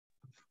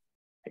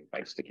take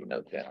my sticky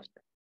note down.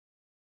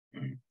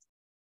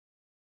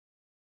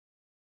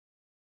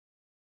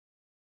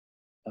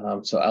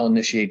 So I'll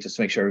initiate just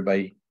to make sure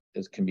everybody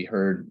can be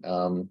heard.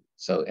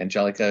 So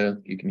Angelica,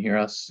 you can hear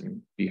us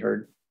and be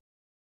heard.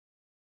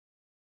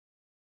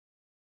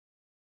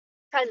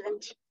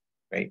 Present.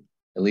 Great.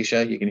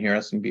 Alicia, you can hear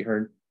us and be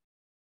heard.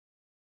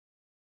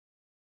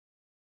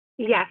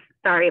 Yes,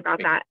 sorry about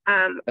that.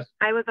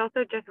 I was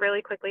also just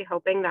really quickly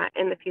hoping that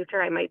in the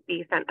future I might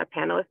be sent a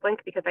panelist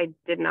link because I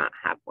did not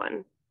have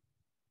one.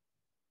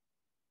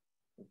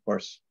 Of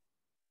course.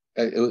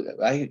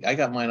 I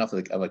got mine off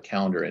of a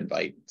calendar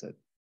invite.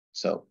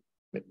 So,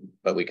 but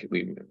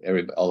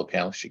all the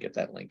panelists should get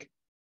that link.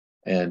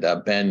 And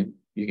Ben,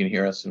 you can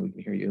hear us and we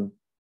can hear you.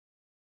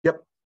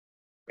 Yep.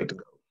 Good to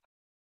go.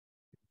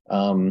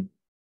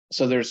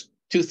 So there's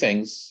two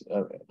things.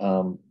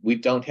 We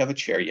don't have a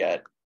chair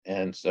yet.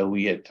 And so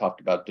we had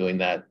talked about doing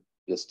that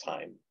this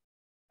time.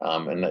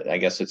 And I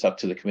guess it's up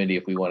to the committee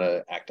if we want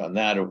to act on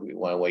that or we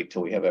want to wait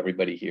till we have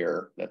everybody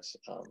here. That's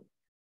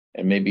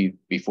and maybe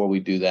before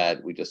we do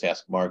that, we just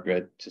ask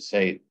Margaret to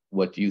say,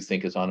 what do you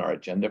think is on our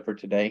agenda for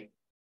today?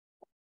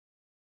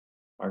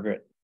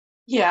 Margaret?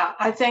 Yeah,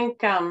 I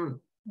think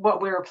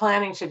what we were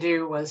planning to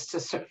do was to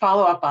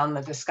follow up on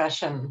the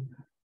discussion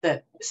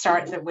that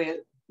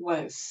we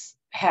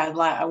had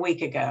a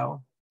week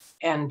ago,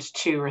 and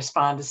to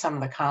respond to some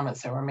of the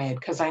comments that were made.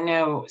 Because I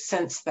know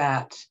since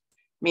that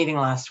meeting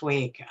last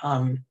week,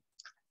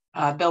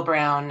 Bill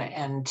Brown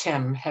and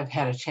Tim have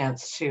had a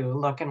chance to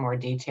look in more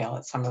detail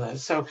at some of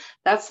those. So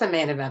that's the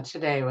main event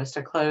today, was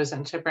to close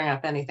and to bring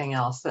up anything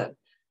else that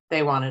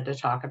they wanted to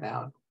talk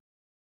about.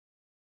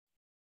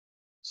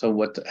 So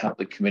how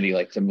the committee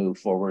like to move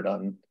forward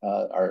on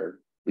our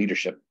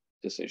leadership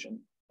decision?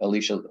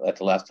 Alicia, at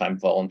the last time,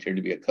 volunteered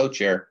to be a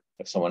co-chair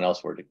if someone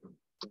else were to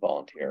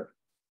volunteer.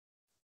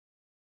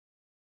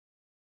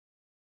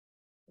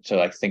 So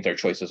I think their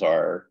choices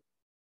are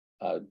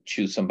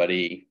choose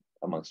somebody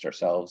amongst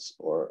ourselves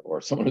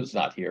or someone who's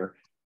not here,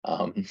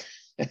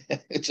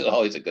 which is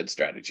always a good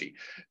strategy,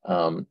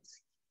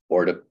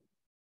 or to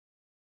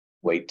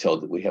wait till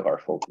we have our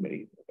full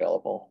committee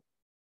available.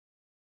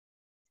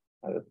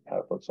 How do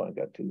folks want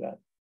to go to that?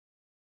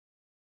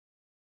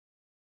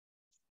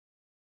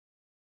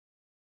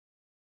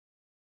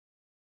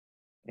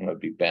 It would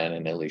be Ben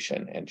and Alicia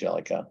and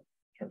Angelica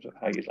in terms of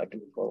how you'd like to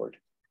move forward.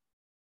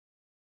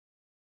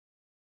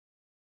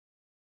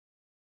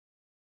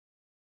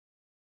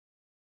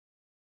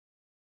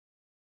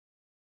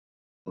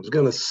 I was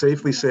going to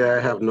safely say I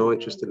have no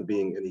interest in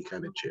being any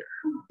kind of chair.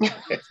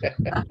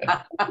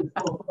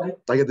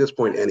 Like at this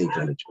point, any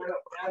kind of chair.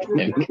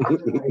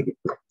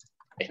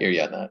 I hear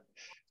you on that.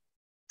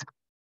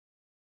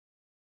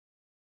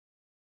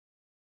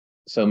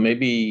 So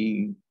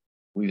maybe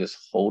we just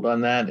hold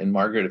on that. And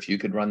Margaret, if you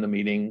could run the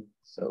meeting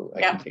so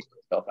I can take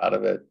myself out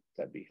of it,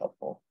 that'd be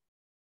helpful.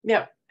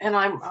 Yep, and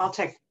I'll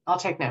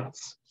take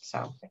notes.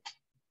 So.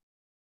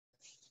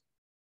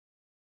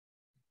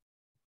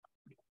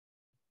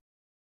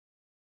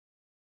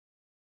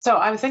 So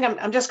I think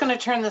I'm just going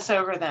to turn this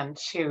over then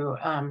to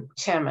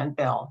Tim and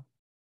Bill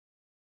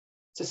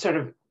to sort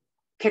of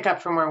pick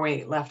up from where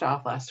we left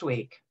off last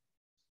week.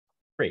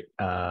 Great.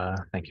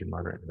 Thank you,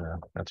 Margaret.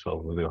 That's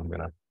what we'll do. I'm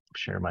going to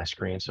share my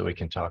screen so we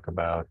can talk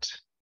about,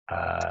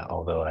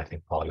 although I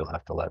think, Paul, you'll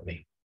have to let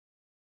me.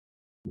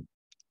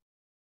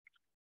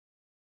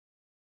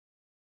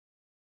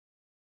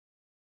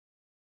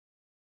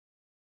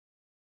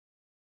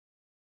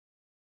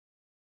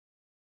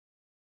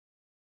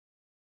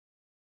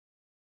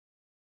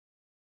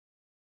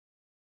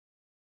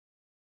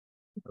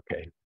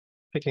 Okay,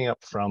 picking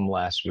up from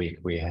last week,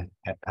 we had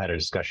a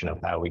discussion of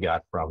how we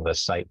got from the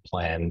site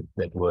plan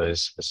that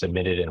was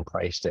submitted and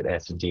priced at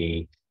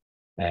SD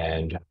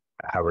and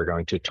how we're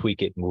going to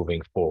tweak it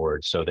moving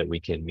forward so that we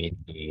can meet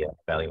the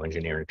value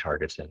engineering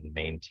targets and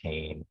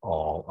maintain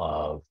all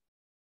of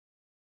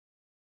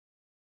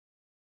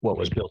what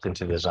was built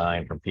into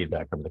design from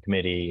feedback from the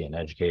committee and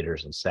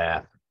educators and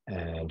staff,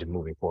 and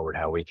moving forward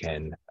how we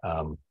can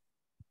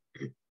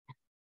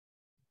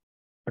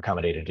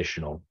accommodate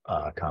additional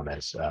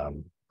comments.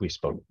 We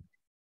spoke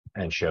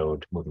and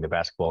showed moving the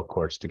basketball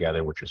courts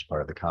together, which was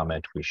part of the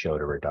comment. We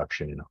showed a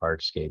reduction in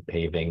hardscape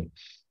paving.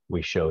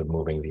 We showed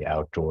moving the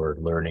outdoor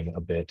learning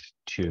a bit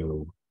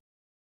to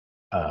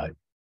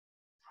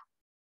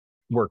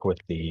work with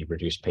the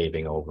reduced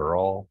paving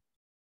overall.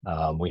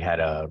 We had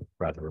a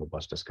rather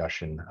robust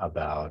discussion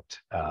about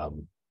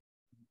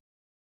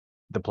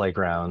the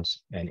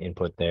playgrounds and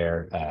input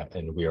there,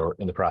 and we are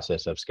in the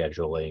process of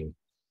scheduling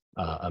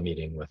a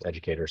meeting with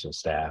educators and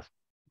staff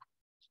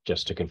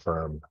just to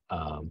confirm,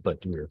 but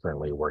we are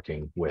currently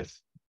working with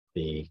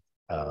the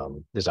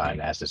design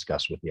as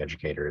discussed with the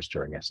educators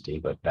during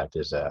SD, but that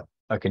is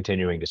a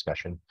continuing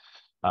discussion.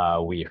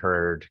 We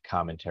heard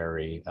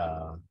commentary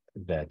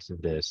that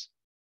this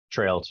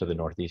trail to the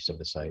northeast of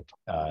the site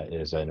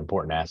is an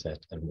important asset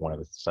and one of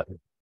the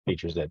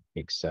features that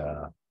makes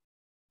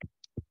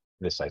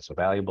this site so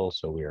valuable.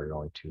 So we are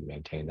going to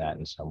maintain that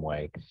in some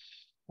way.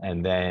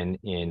 And then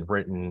in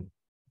written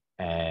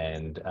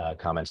and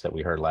comments that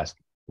we heard last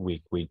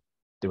week,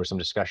 there was some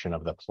discussion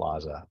of the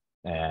plaza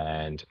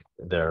and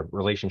the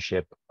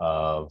relationship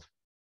of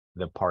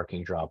the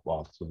parking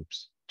drop-off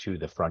loops to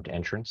the front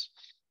entrance,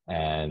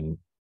 and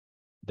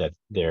that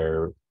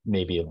there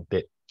may be a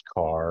bit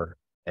car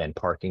and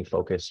parking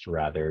focused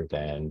rather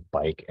than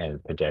bike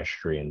and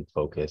pedestrian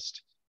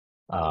focused,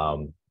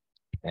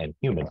 and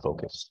human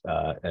focused.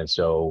 And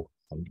so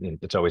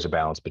it's always a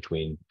balance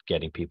between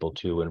getting people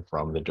to and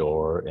from the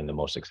door in the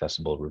most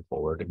accessible route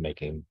forward and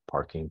making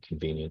parking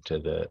convenient to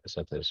the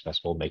extent that it's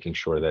accessible, making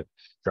sure that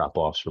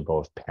drop-offs for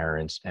both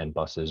parents and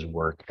buses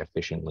work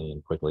efficiently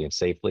and quickly and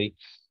safely.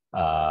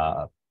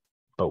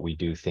 But we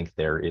do think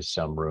there is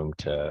some room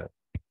to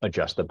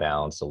adjust the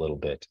balance a little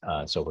bit.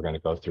 So we're going to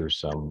go through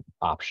some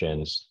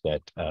options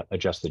that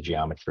adjust the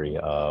geometry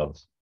of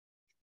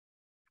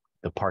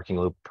the parking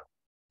loop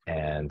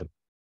and the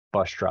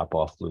bus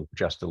drop-off loop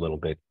just a little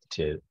bit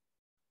to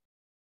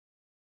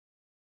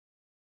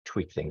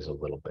tweak things a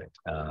little bit.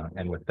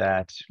 And with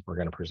that, we're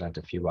going to present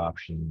a few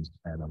options,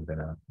 and I'm going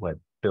to let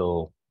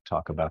Bill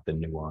talk about the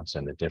nuance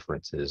and the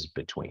differences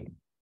between.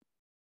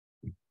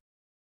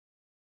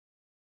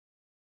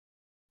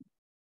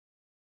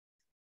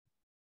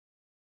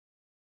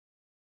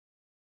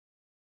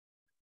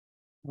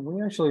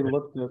 We actually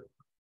looked at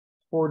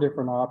 4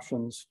 different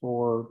options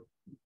for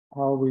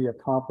how we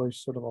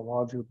accomplish sort of a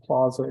larger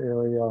plaza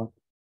area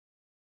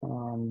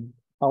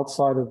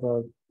outside of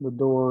the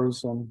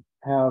doors and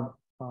have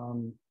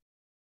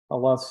a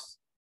less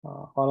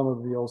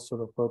automobile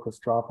sort of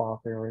focused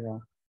drop-off area,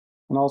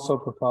 and also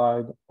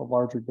provide a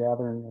larger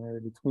gathering area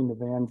between the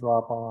van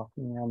drop-off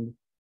and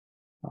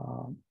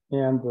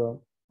the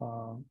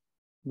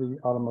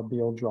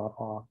automobile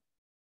drop-off.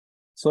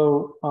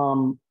 So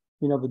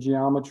the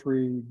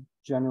geometry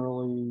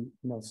generally,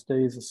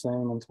 stays the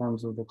same in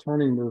terms of the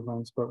turning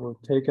movements, but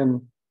we've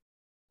taken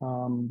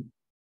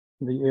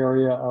the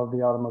area of the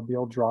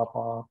automobile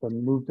drop-off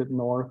and moved it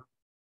north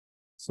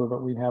so that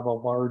we have a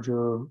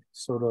larger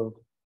sort of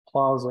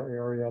plaza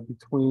area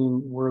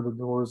between where the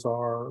doors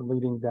are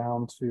leading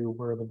down to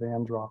where the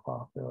van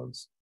drop-off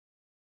is.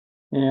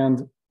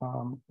 And,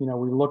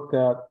 we looked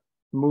at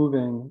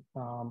moving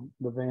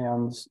the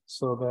vans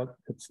so that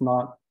it's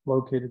not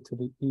located to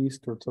the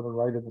east or to the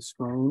right of the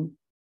screen.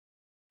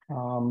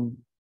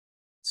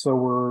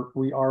 So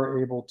we are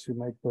able to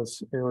make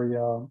this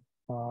area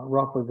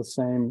roughly the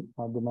same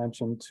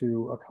dimension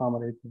to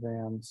accommodate the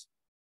vans.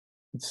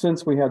 And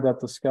since we had that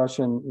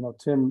discussion,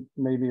 Tim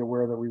may be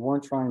aware that we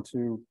weren't trying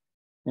to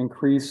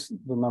increase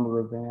the number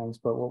of vans,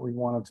 but what we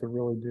wanted to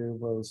really do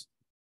was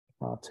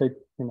take,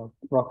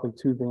 roughly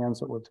 2 vans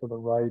that were to the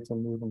right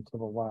and move them to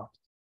the left.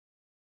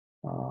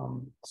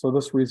 So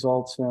this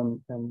results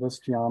in this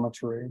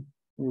geometry.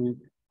 We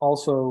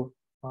also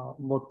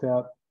looked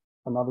at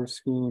another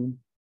scheme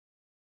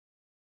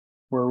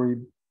where we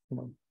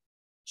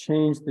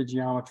changed the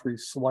geometry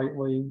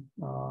slightly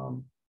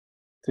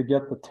to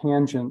get the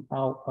tangent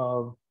out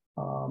of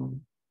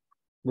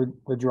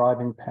the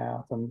driving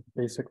path and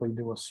basically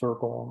do a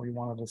circle. We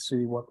wanted to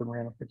see what the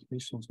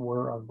ramifications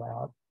were of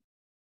that.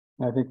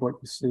 And I think what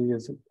you see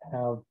is it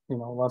have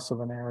less of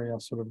an area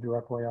sort of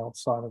directly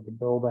outside of the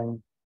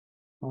building,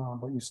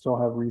 but you still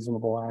have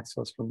reasonable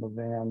access from the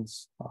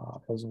vans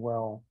as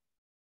well.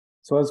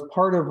 So as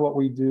part of what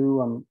we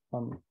do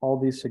on all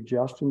these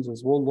suggestions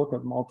is we'll look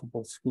at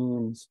multiple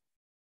schemes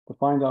to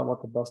find out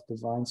what the best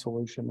design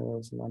solution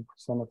is and then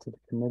present it to the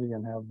committee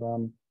and have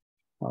them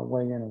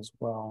weigh in as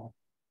well.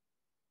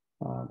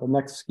 The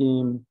next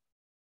scheme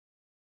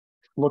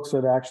looks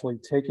at actually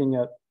taking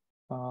it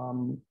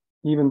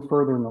even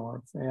further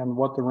north and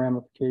what the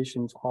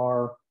ramifications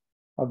are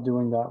of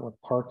doing that with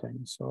parking.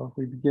 So if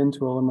we begin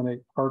to eliminate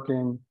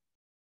parking,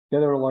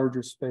 get a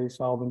larger space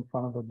out in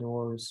front of the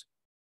doors,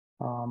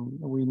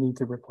 we need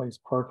to replace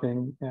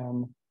parking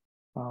in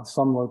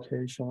some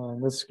location.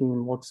 And this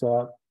scheme looks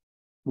at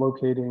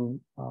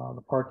locating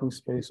the parking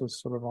spaces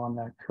sort of on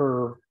that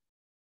curve.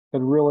 But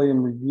really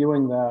in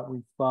reviewing that,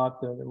 we thought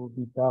that it would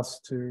be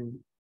best to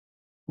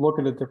look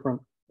at a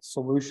different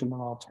solution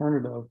and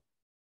alternative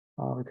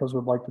because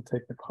we'd like to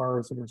take the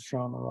cars that are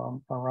shown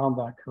around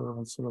that curve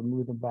and sort of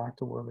move them back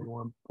to where they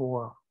were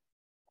before.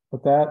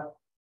 But that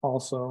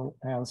also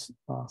has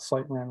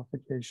site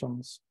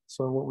ramifications.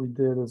 So what we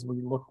did is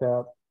we looked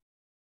at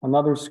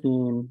another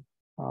scheme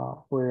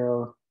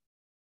where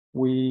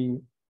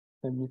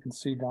and you can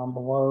see down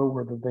below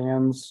where the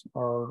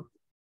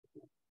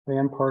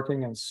van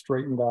parking is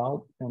straightened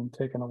out and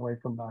taken away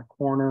from that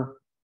corner.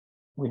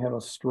 We have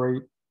a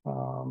straight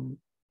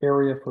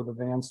area for the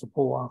vans to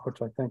pull off,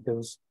 which I think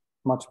is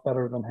much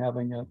better than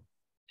having it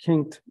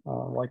kinked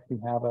like we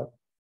have it.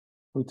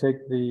 We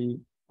take the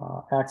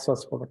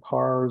access for the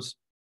cars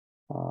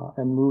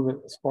and move it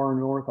as far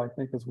north, I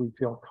think, as we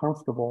feel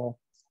comfortable,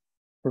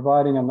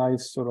 providing a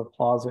nice sort of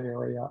plaza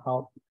area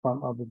out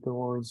front of the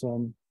doors.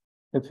 And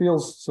it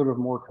feels sort of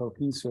more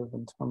cohesive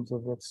in terms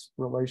of its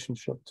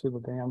relationship to the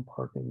van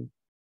parking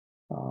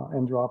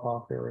and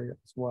drop-off area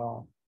as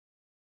well.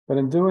 But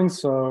in doing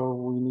so,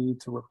 we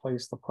need to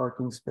replace the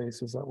parking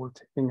spaces that we're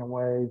taking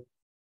away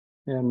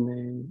in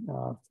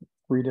the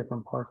 3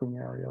 different parking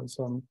areas.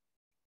 And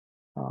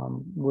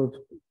we've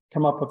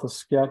come up with a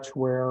sketch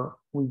where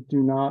we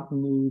do not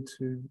need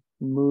to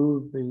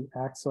move the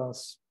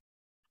access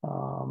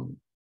to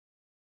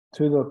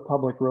the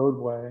public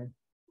roadway.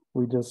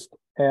 We just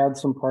add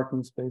some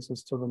parking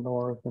spaces to the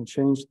north and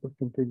change the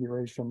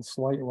configuration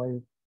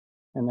slightly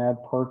and add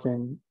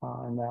parking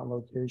in that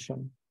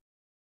location.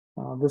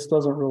 This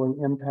doesn't really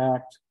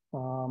impact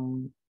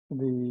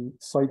the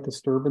site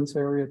disturbance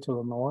area to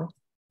the north.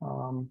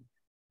 You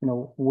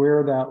know,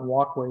 where that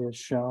walkway is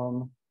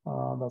shown,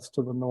 that's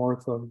to the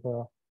north of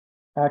the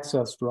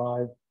access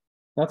drive,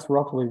 that's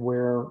roughly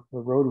where the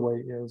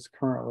roadway is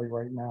currently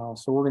right now.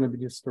 So we're going to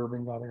be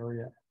disturbing that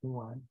area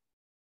anyway.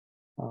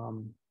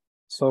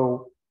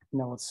 So, you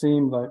know, it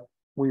seemed that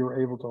we were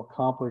able to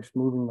accomplish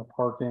moving the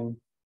parking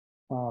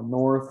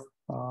north.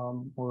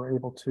 We're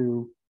able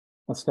to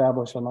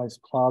establish a nice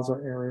plaza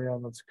area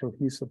that's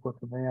cohesive with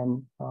the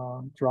van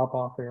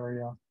drop-off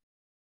area,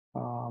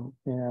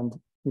 and,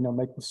 you know,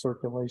 make the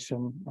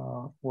circulation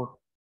work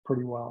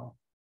pretty well.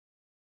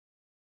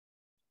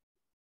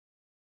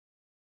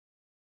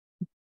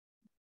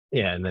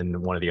 Yeah, and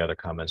then one of the other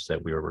comments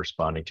that we were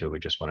responding to, we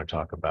just want to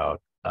talk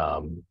about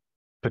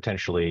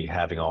potentially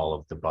having all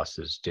of the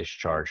buses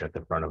discharge at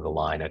the front of the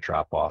line at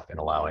drop off and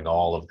allowing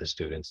all of the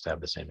students to have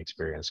the same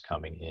experience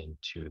coming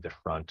into the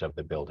front of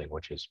the building,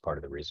 which is part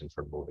of the reason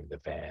for moving the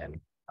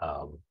van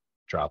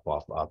drop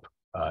off up,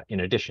 in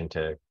addition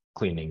to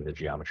cleaning the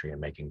geometry and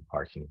making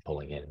parking,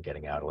 pulling in and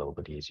getting out a little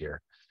bit easier.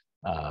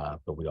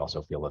 But we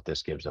also feel that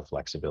this gives a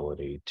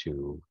flexibility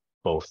to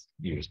both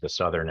use the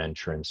southern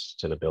entrance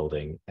to the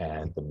building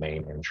and the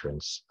main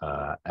entrance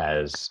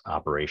as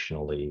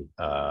operationally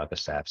the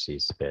staff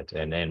sees fit.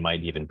 And it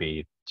might even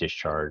be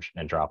discharge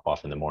and drop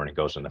off in the morning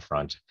goes in the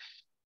front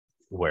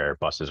where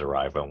buses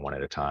arrive one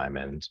at a time.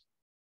 And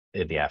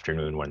in the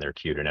afternoon when they're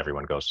queued and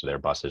everyone goes to their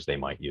buses, they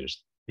might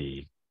use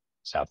the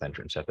south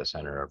entrance at the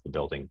center of the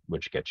building,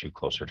 which gets you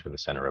closer to the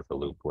center of the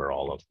loop where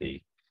all of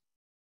the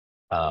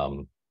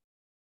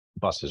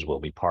buses will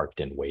be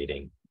parked and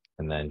waiting.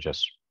 And then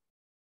just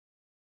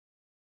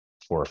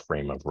for a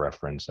frame of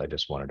reference, I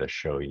just wanted to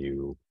show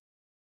you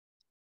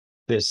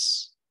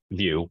this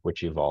view,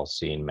 which you've all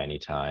seen many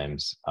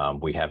times.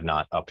 We have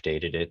not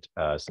updated it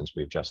since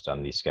we've just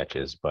done these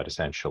sketches, but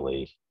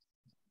essentially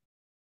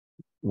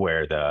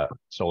where the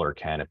solar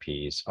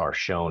canopies are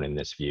shown in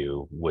this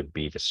view would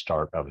be the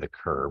start of the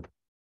curb.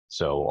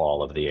 So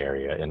all of the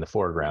area in the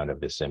foreground of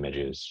this image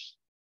is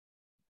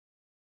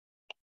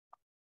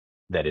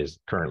that is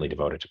currently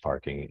devoted to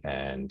parking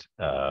and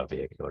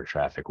vehicular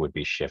traffic would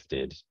be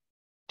shifted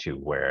to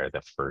where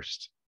the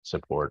first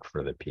support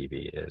for the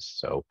PV is.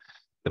 So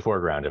the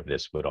foreground of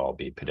this would all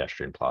be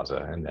pedestrian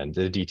plaza, and then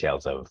the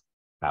details of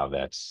how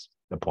that's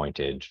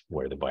appointed,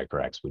 where the bike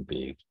racks would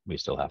be, we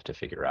still have to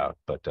figure out,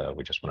 but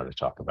we just wanted to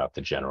talk about the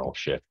general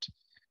shift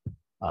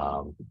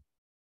of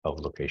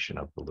location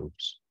of the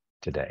loops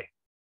today.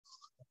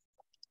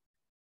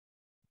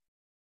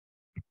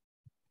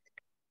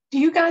 Do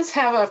you guys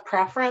have a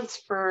preference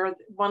for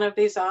one of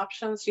these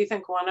options? Do you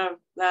think one of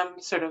them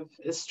sort of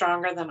is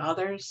stronger than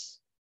others?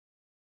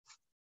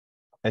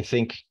 I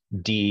think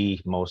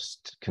D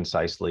most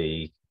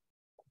concisely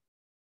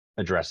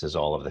addresses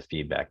all of the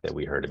feedback that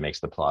we heard. It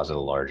makes the plaza the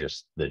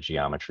largest. The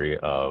geometry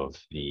of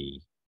the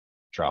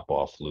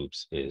drop-off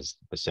loops is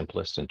the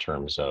simplest in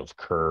terms of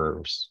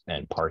curves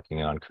and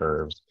parking on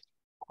curves.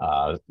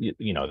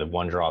 You know, the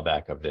one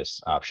drawback of this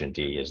option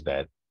D is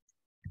that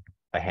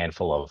a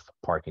handful of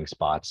parking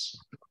spots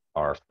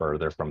are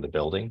further from the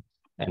building,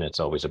 and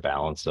it's always a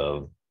balance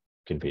of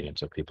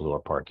convenience of people who are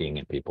parking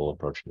and people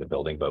approaching the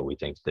building. But we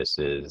think this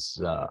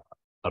is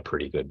a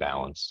pretty good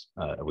balance.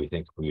 We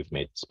think we've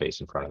made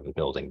space in front of the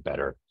building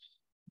better.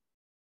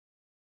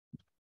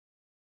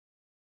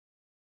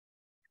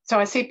 So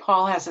I see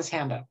Paul has his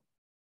hand up.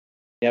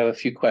 Yeah, I have a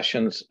few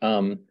questions.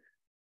 In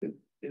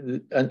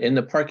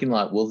the parking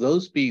lot, will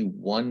those be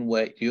one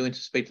way? Do you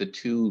anticipate the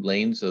 2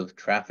 lanes of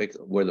traffic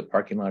where the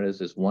parking lot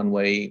is one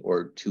way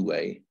or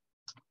 2-way?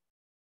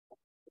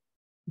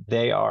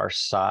 They are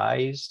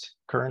sized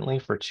currently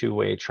for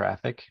 2-way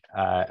traffic.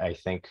 I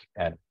think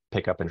at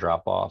pickup and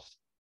drop off,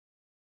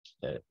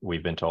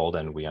 we've been told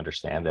and we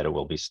understand that it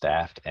will be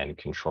staffed and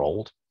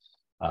controlled.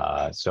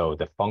 So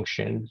the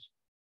function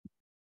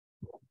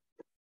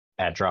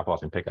at drop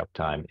off and pickup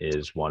time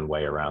is 1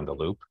 way around the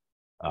loop,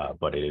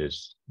 but it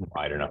is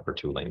wide enough for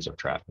 2 lanes of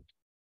traffic.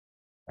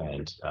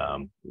 And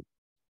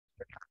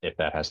if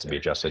that has to be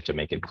adjusted to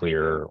make it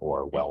clearer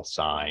or well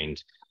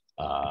signed,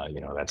 you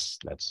know, that's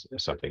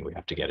something we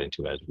have to get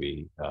into as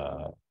we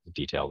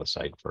detail the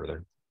site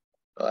further.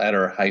 At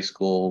our high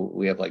school,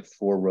 we have like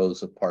 4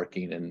 rows of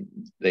parking, and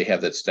they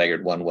have that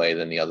staggered 1 way,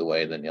 then the other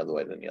way, then the other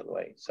way, then the other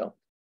way. So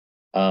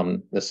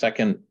the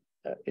second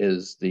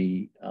is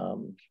the,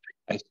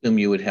 I assume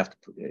you would have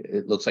to,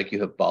 it looks like you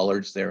have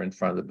bollards there in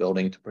front of the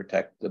building to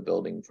protect the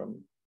building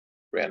from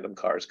random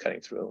cars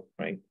cutting through,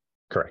 right?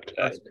 Correct.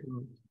 That's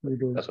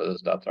what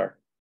those dots are.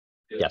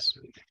 Yes.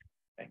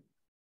 Okay.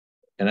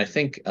 And I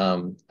think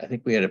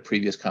we had a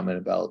previous comment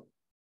about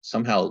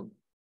somehow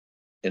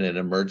in an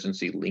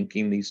emergency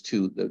linking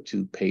the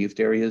two paved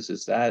areas.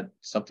 Is that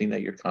something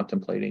that you're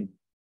contemplating?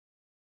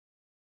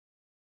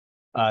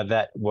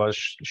 That was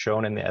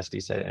shown in the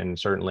SDC, and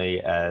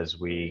certainly as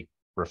we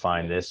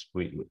refine this,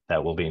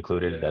 that will be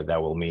included.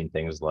 That will mean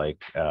things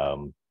like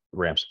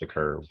ramps to the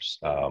curves,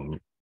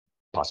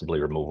 possibly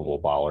removable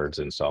bollards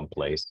in some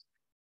place.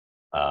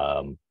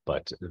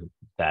 But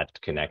that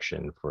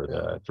connection for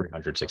the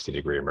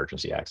 360-degree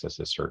emergency access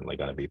is certainly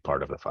going to be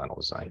part of the final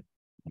design.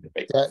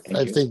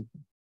 I think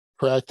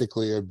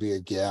practically it'd be a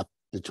gap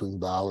between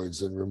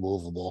bollards and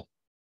removable.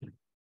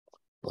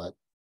 But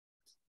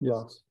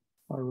Yes,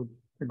 I would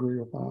agree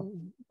with that.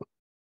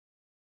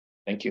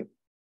 Thank you.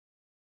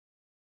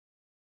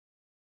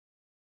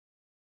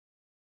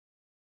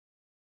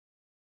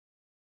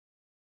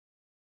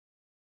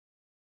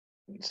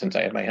 Since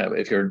I have my hand,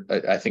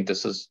 I think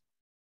this is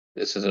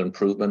an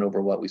improvement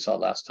over what we saw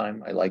last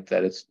time. I like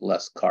that it's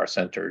less car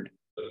centered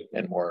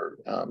and more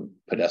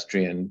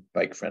pedestrian,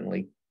 bike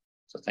friendly.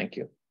 So thank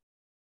you.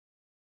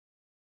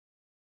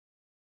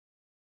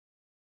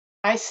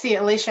 I see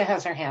Alicia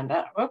has her hand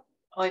up. Oh,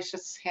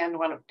 Alicia's hand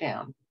went up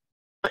down.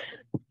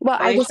 Well,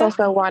 I just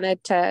Alicia? also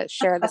wanted to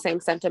share the same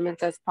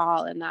sentiments as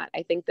Paul in that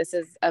I think this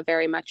is a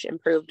very much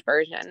improved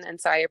version. And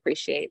so I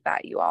appreciate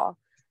that you all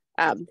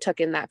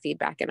took in that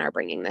feedback and are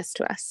bringing this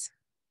to us.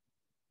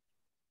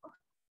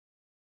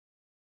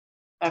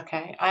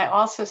 Okay, I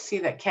also see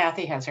that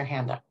Kathy has her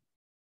hand up.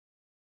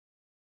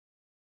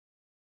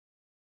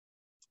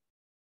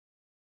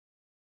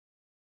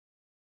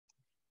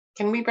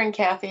 Can we bring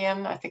Kathy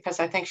in? Because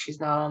I think she's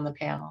not on the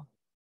panel.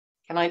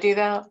 Can I do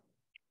that?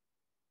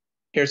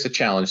 Here's the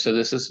challenge.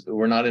 So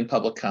we're not in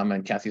public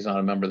comment. Kathy's not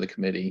a member of the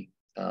committee.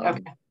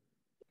 Okay.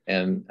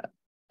 And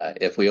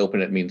if we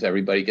open it, means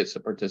everybody gets to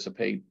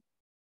participate.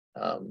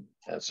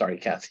 Sorry,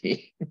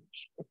 Kathy.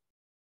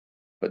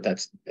 But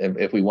that's,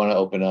 if we want to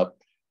open up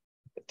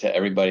to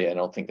everybody, I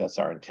don't think that's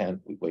our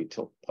intent. We wait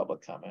till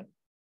public comment.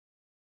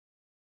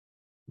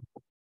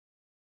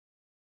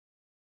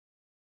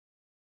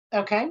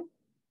 Okay.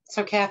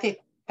 So Kathy,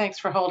 thanks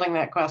for holding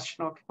that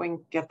question. We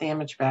can get the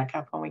image back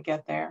up when we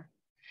get there.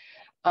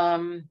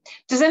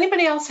 Does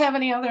anybody else have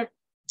any other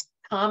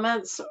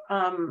comments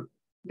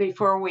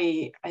before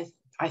we,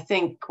 I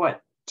think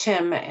what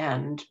Tim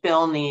and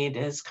Bill need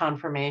is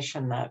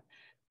confirmation that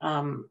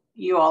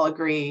you all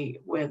agree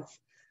with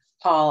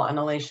Paul and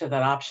Alicia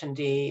that option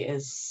D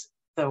is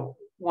the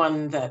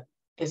one that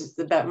is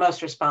the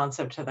most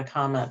responsive to the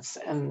comments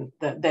and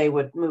that they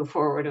would move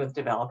forward with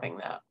developing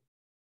that.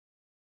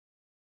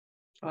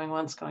 Going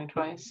once, going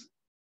twice.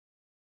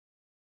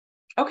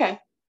 Okay.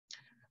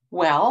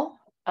 Well,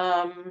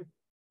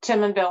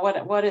 Tim and Bill,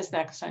 what is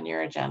next on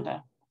your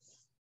agenda?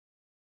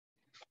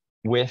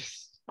 With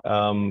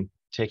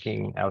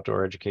taking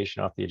outdoor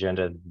education off the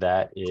agenda,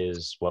 that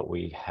is what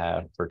we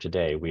have for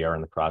today. We are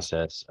in the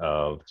process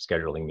of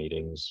scheduling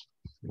meetings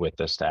with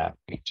the staff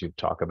to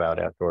talk about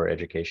outdoor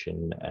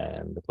education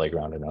and the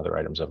playground and other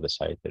items of the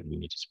site that we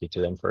need to speak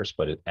to them first.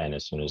 And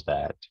as soon as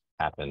that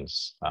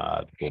happens,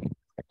 we'll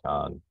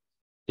on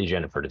the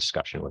agenda for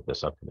discussion with the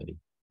subcommittee.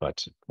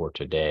 But for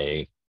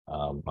today,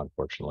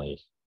 unfortunately,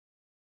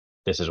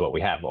 this is what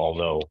we have.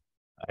 Although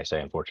I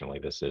say unfortunately,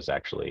 this is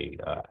actually,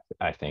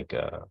 I think,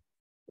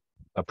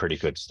 a pretty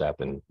good step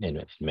in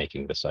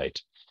making the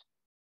site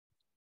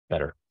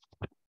better.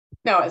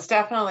 No, it's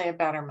definitely a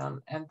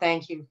betterment, and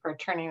thank you for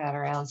turning that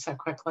around so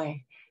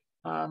quickly.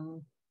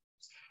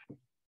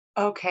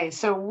 Okay,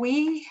 so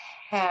we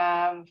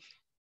have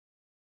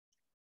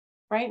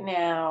right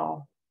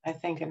now, I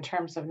think in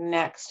terms of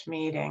next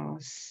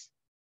meetings,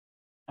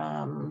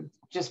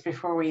 just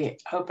before we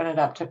open it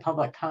up to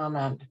public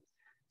comment.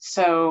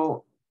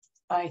 So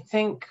I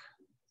think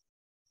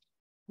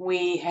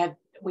we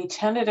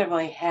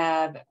tentatively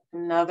had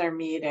another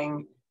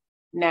meeting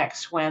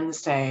next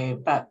Wednesday,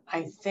 but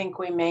I think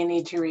we may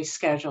need to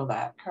reschedule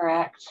that,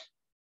 correct?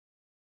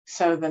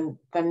 So the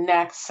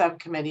next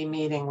subcommittee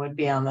meeting would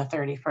be on the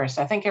 31st.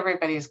 I think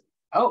everybody's,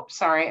 oh,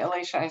 sorry,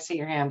 Alicia, I see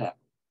your hand up.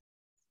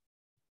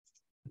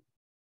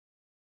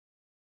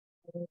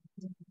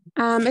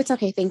 It's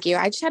okay, thank you.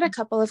 I just had a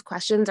couple of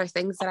questions or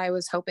things that I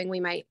was hoping we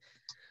might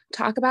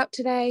talk about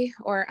today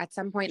or at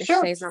some point if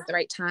Sure. today's not the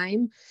right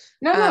time.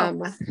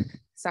 No.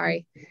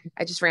 Sorry,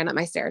 I just ran up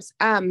my stairs.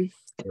 So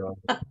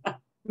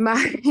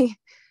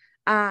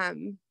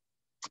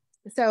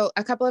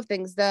a couple of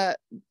things, the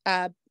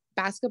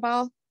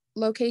basketball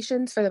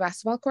locations for the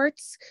basketball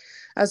courts.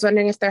 I was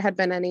wondering if there had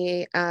been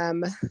any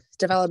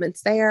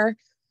developments there,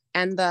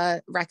 and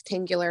the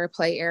rectangular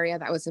play area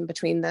that was in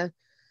between the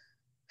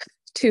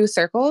two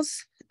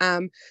circles.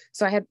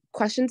 So I had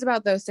questions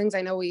about those things.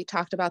 I know we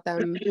talked about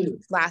them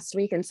last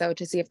week, and so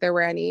to see if there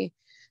were any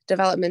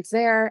developments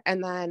there.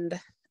 And then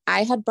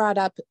I had brought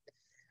up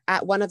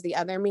at one of the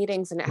other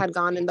meetings, and it had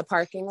gone in the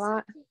parking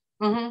lot.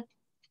 Mm-hmm.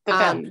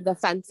 The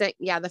fencing,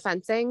 the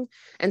fencing.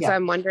 And so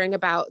I'm wondering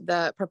about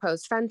the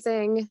proposed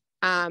fencing.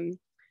 And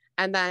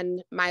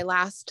then my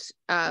last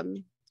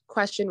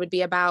question would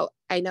be about,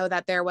 I know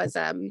that there was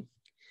a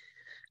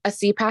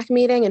CPAC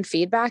meeting and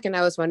feedback, and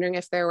I was wondering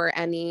if there were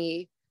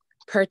any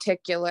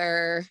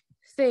particular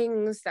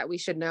things that we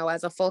should know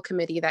as a full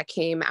committee that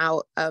came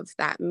out of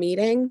that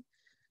meeting,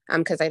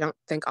 because I don't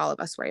think all of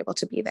us were able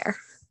to be there.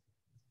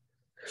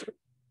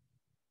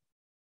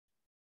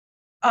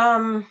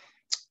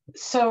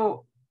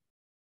 So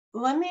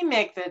let me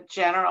make the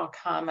general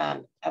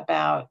comment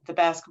about the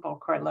basketball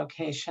court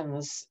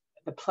locations,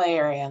 the play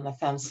area and the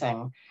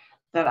fencing,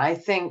 that I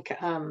think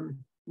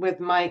with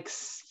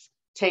Mike's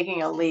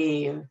taking a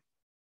leave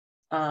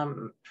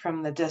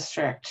from the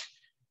district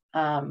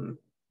and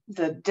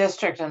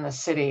the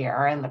city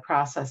are in the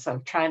process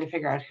of trying to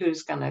figure out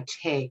who's going to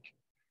take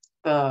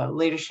the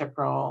leadership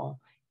role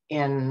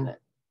in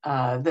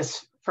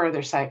this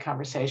further site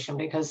conversation,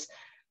 because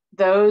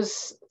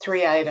those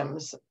three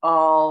items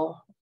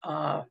all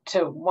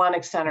to one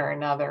extent or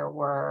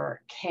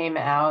another came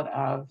out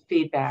of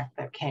feedback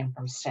that came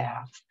from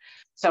staff.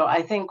 So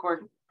I think we're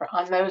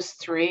on those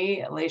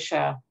three,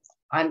 Alicia,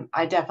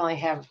 I definitely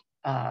have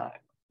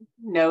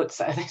notes.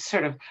 They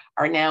sort of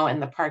are now in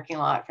the parking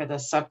lot for the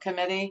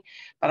subcommittee,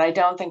 but I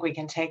don't think we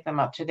can take them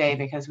up today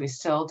because we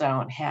still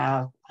don't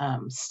have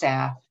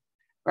staff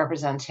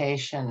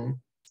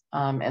representation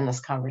in this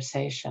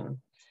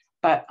conversation.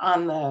 But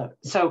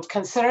so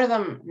consider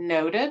them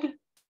noted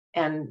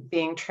and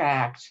being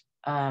tracked.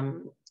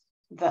 On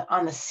the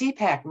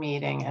CPAC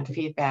meeting and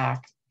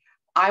feedback,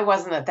 I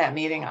wasn't at that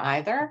meeting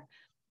either,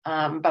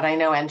 but I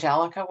know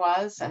Angelica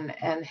was and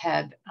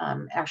had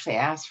actually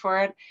asked for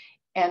it.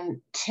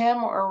 And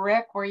Tim or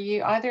Rick, were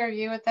you either of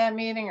you at that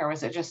meeting, or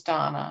was it just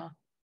Donna?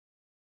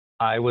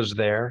 I was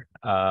there,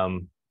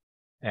 and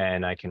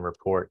I can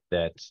report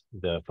that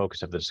the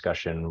focus of the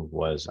discussion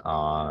was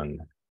on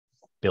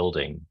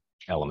building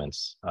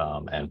elements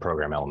and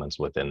program elements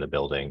within the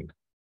building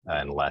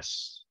and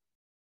less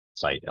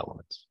site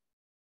elements.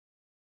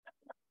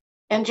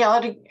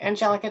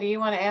 Angelica, do you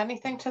want to add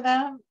anything to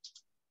that?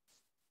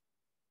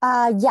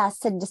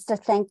 Yes, and just to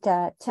thank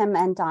Tim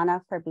and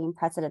Donna for being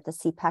present at the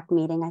CPAC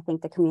meeting. I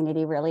think the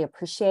community really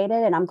appreciated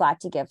it, and I'm glad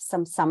to give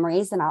some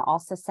summaries, and I'll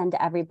also send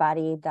to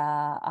everybody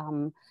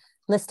the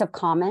list of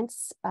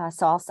comments.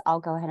 So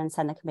I'll go ahead and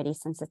send the committee,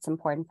 since it's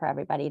important for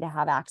everybody to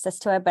have access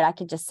to it, but I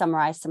could just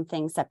summarize some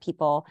things that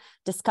people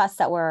discussed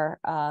that were,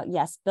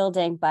 yes,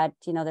 building, but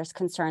there's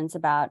concerns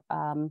about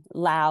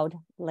loud,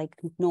 like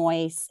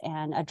noise,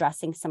 and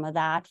addressing some of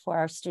that for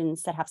our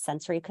students that have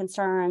sensory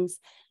concerns.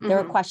 Mm-hmm.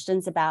 There were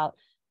questions about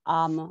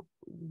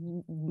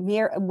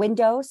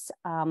windows,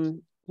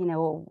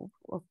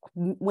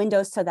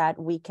 windows so that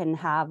we can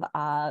have,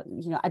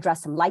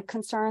 address some light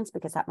concerns,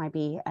 because that might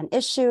be an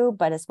issue,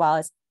 but as well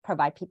as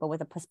provide people with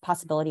a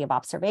possibility of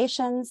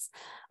observations.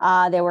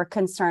 There were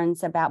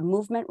concerns about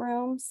movement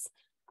rooms,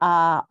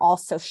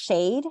 also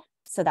shade.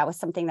 So that was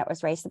something that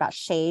was raised about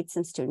shades,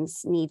 and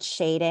students need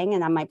shading,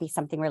 and that might be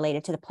something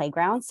related to the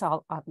playground.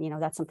 So,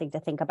 that's something to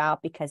think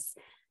about, because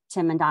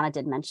Tim and Donna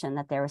did mention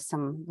that there were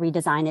some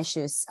redesign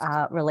issues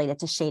related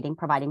to shading,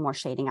 providing more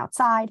shading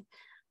outside.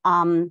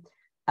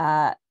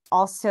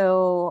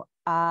 Also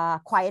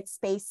quiet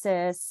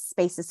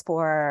spaces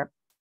for,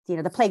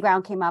 the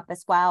playground came up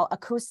as well,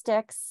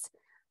 acoustics,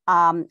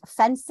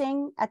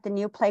 fencing at the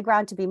new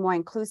playground to be more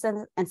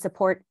inclusive and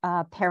support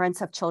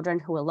parents of children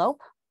who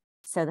elope.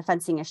 So the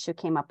fencing issue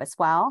came up as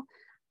well.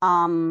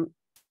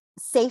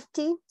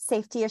 Safety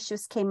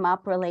issues came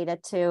up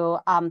related to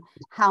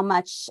how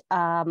much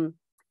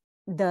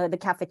the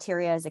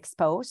cafeteria is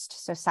exposed.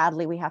 So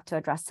sadly, we have to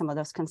address some of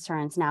those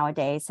concerns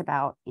nowadays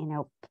about,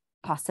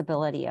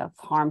 possibility of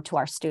harm to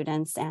our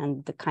students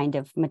and the kind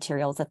of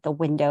materials that the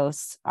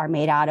windows are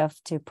made out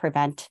of to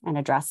prevent and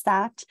address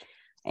that.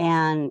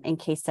 And in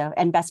case of,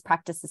 and best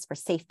practices for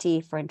safety,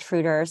 for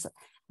intruders,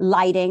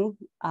 lighting.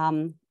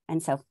 And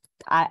so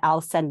I'll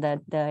send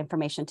the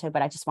information too,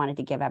 but I just wanted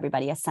to give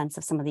everybody a sense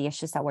of some of the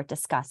issues that were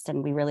discussed.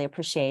 And we really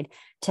appreciate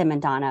Tim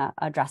and Donna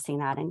addressing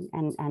that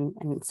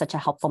in such a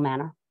helpful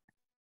manner.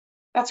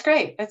 That's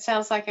great. It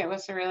sounds like it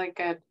was a really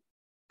good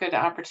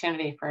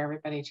opportunity for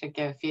everybody to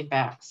give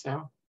feedback.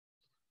 So,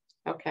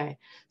 okay.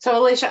 So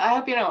Alicia, I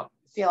hope you don't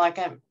feel like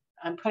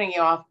I'm putting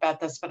you off about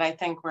this, but I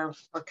think we're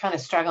kind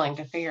of struggling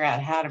to figure out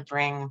how to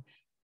bring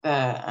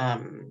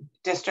the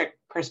district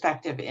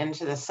perspective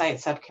into the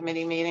site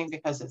subcommittee meeting,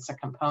 because it's a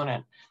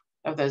component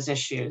of those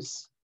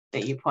issues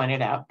that you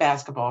pointed out: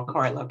 basketball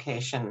court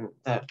location,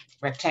 the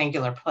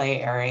rectangular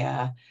play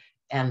area,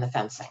 and the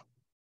fencing.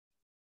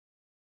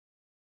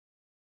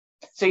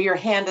 So your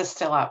hand is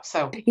still up.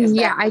 So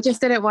yeah, I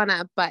just didn't want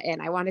to butt in.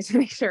 I wanted to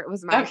make sure it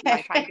was my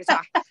time to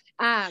talk.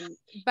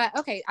 But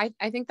okay,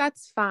 I think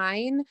that's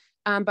fine.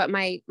 But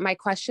my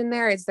question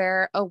there, is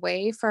there a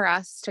way for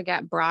us to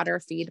get broader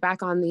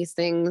feedback on these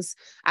things,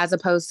 as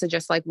opposed to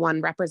just like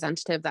one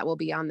representative that will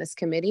be on this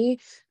committee?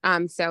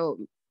 So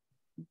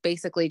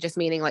basically just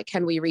meaning, like,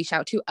 can we reach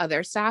out to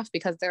other staff,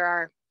 because there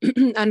are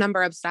a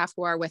number of staff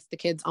who are with the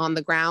kids on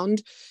the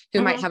ground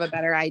who might have a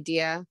better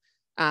idea.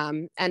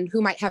 And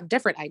who might have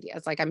different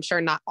ideas. Like, I'm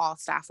sure not all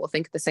staff will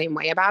think the same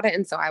way about it.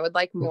 And so I would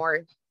like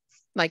more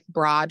like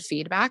broad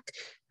feedback.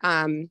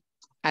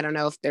 I don't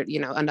know if there,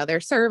 another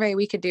survey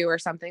we could do or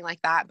something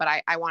like that, but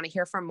I want to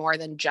hear from more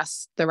than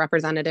just the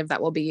representative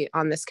that will be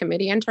on this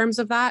committee in terms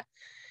of that.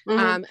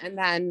 And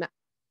then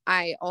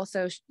I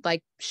also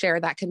share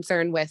that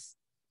concern with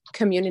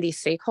community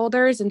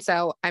stakeholders. And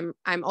so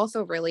I'm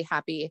also really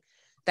happy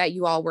that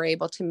you all were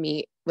able to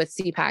meet with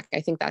CPAC.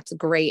 I think that's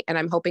great. And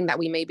I'm hoping that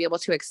we may be able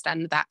to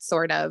extend that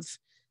sort of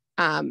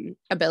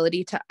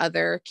ability to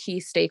other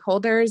key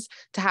stakeholders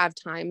to have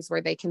times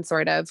where they can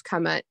sort of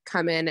come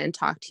in and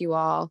talk to you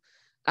all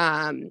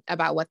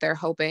about what they're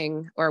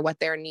hoping or what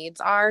their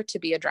needs are to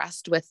be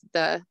addressed with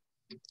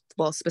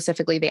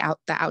specifically the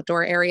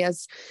outdoor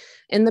areas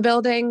in the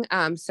building.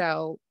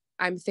 So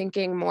I'm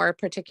thinking more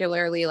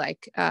particularly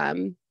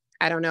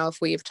I don't know if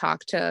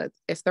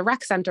if the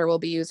rec center will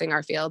be using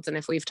our fields, and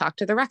if we've talked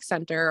to the rec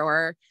center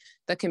or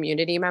the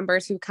community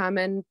members who come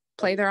and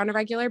play there on a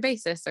regular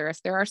basis, or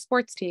if there are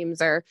sports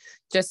teams or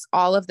just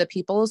all of the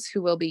peoples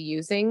who will be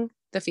using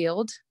the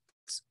field.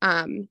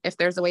 If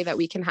there's a way that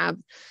we can have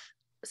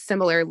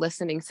similar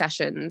listening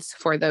sessions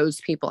for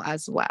those people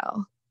as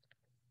well.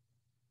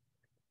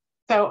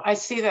 So I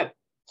see that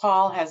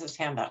Paul has his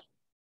hand up.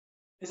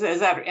 Is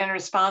that in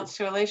response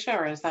to Alicia,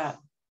 or is that?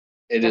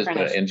 It is,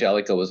 but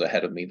Angelica was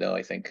ahead of me though,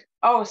 I think.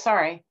 Oh,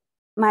 sorry.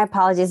 My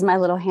apologies. My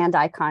little hand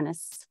icon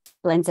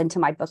blends into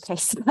my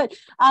bookcase. But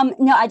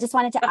no, I just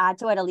wanted to add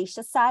to what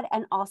Alicia said,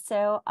 and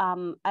also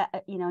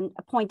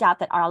point out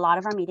that a lot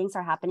of our meetings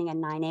are happening at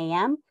 9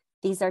 a.m.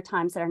 These are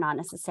times that are not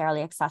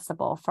necessarily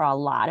accessible for a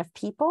lot of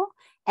people.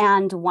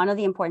 And one of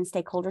the important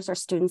stakeholders are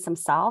students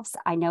themselves.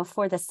 I know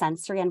for the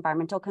sensory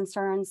environmental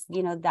concerns,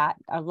 that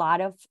a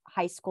lot of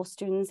high school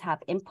students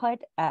have input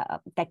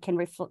that they can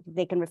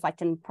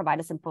reflect and provide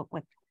us input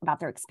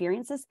about their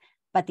experiences.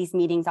 But these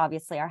meetings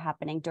obviously are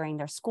happening during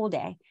their school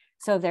day.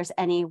 So if there's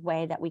any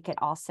way that we could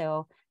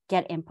also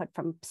get input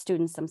from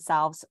students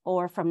themselves,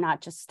 or from not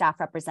just staff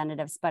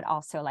representatives, but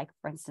also, like,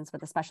 for instance,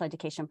 with the special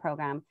education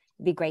program,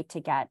 it'd be great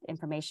to get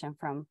information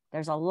from,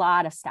 there's a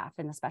lot of staff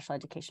in the special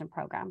education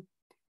program.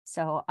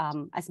 So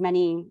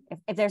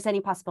if there's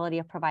any possibility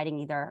of providing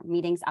either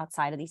meetings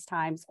outside of these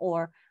times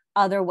or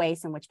other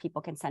ways in which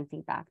people can send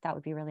feedback, that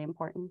would be really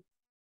important.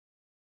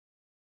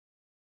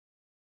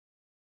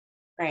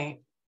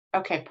 Great.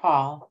 Okay,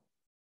 Paul.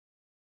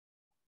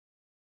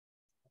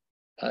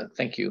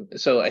 Thank you.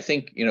 So I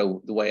think, the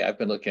way I've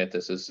been looking at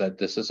this is that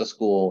this is a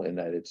school, and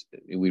that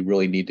we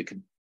really need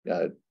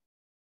to,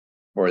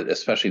 or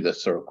especially the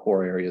sort of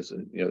core areas,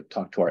 and,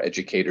 talk to our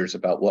educators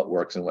about what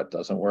works and what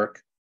doesn't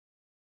work.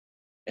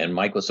 And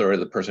Mike was sort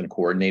of the person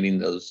coordinating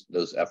those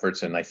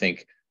efforts. And I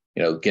think,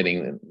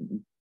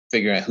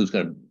 figuring out who's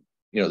going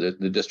to,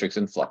 the district's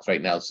in flux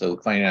right now. So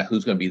finding out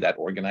who's going to be that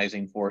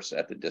organizing force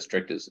at the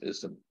district is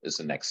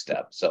the next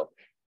step. So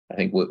I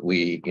think what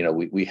we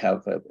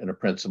have a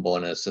principal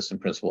and an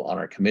assistant principal on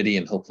our committee,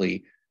 and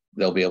hopefully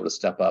they'll be able to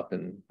step up.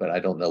 But I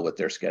don't know what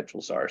their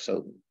schedules are.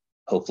 So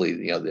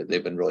hopefully,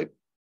 they've been really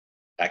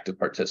active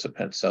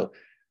participants. So,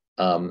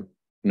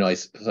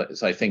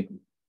 I think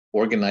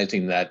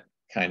organizing that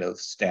kind of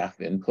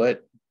staff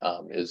input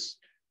is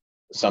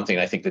something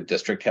I think the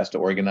district has to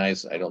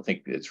organize. I don't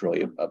think it's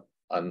really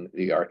on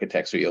the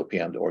architects or the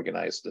OPM to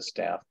organize the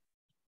staff,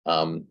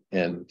 and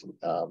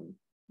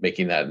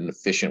making that an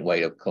efficient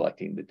way of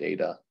collecting the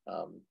data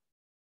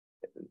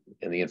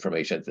and the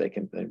information that they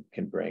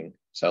can bring.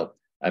 So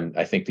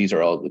I think these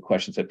are all the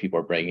questions that people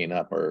are bringing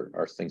up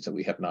are things that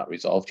we have not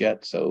resolved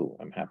yet. So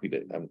I'm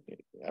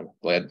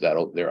glad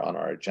that they're on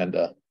our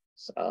agenda,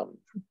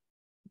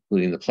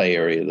 including the play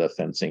area, the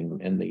fencing,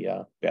 and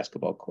the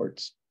basketball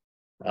courts.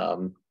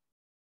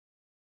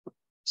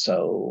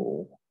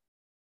 So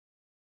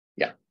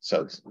yeah,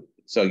 so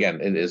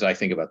again, as I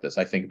think about this,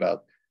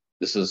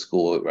 this is a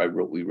school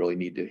we really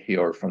need to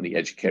hear from the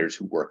educators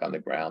who work on the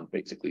ground,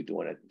 basically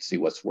doing it, see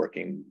what's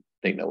working.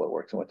 They know what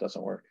works and what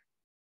doesn't work.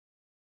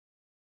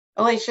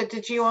 Alicia,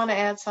 did you want to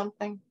add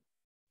something?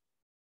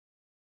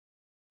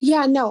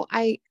 Yeah, no,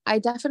 I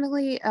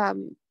definitely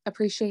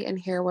appreciate and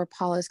hear where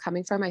Paul is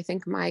coming from. I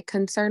think my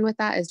concern with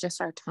that is just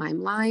our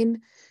timeline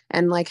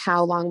and like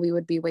how long we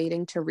would be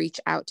waiting to reach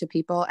out to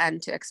people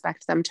and to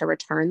expect them to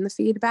return the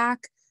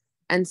feedback.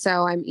 And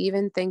so I'm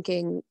even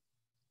thinking,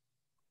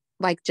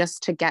 like,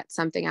 just to get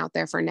something out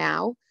there for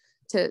now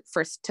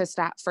for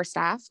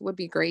staff would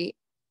be great.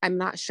 I'm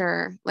not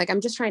sure, like,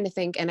 I'm just trying to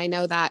think, and I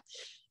know that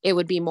it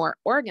would be more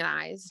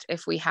organized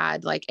if we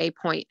had like a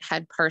point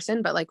head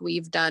person, but like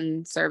we've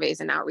done surveys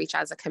and outreach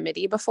as a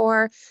committee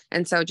before.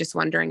 And so just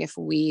wondering if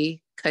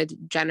we could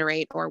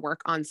generate or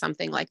work on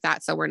something like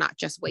that. So we're not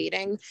just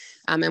waiting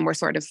and we're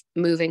sort of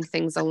moving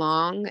things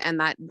along, and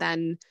that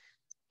then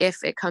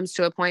if it comes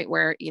to a point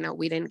where,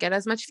 we didn't get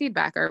as much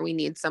feedback or we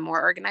need some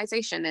more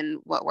organization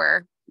in what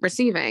we're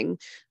receiving,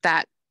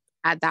 that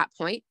at that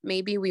point,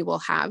 maybe we will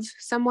have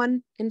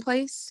someone in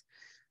place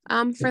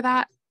for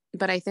that.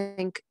 But I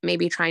think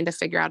maybe trying to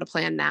figure out a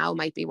plan now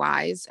might be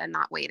wise, and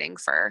not waiting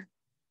for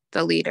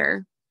the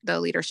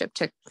leadership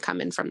to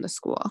come in from the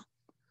school.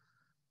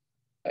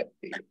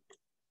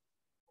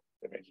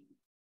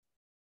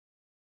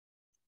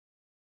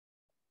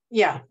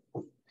 Yeah,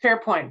 fair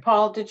point.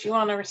 Paul, did you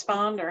want to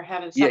respond, or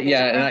how did Yeah, something?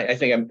 yeah, and I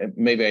think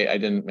maybe I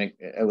didn't make,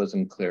 I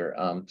wasn't clear.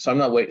 So I'm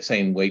not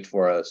saying wait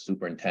for a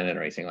superintendent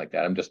or anything like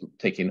that. I'm just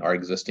taking our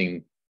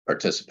existing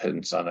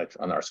participants on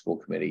our school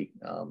committee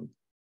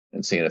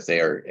and seeing if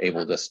they are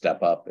able to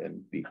step up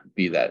and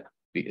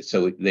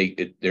so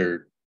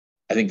they're.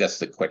 I think that's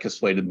the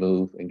quickest way to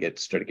move and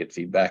start to get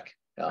feedback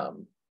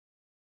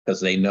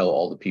because they know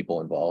all the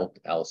people involved.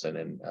 Allison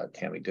and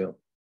Tammy do.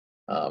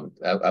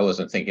 I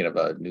wasn't thinking of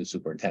a new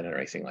superintendent or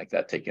anything like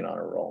that taking on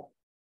a role.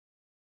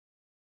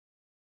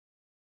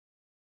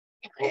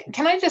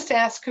 Can I just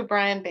ask who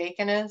Brian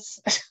Bacon is?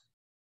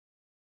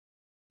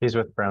 He's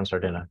with Brown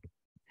Sardina.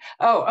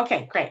 Oh,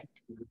 okay, great.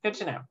 Good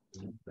to know.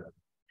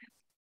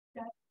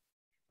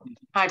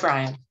 Hi,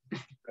 Brian.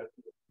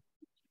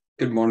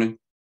 Good morning.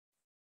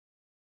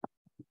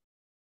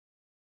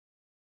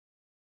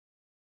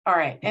 All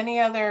right, any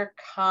other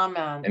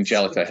comments?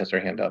 Angelica has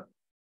her hand up.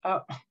 Oh,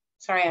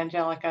 sorry,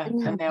 Angelica.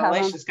 No and now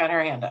problem. Alicia's got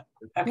her hand up.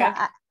 Okay.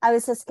 Yeah, I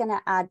was just going to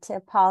add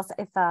to Paul's,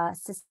 if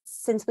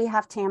since we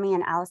have Tammy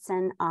and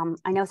Allison,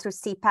 I know through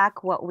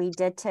CPAC, what we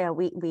did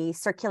we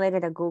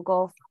circulated a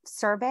Google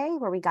survey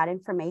where we got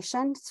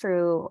information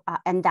through,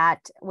 and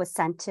that was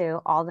sent to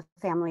all the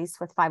families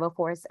with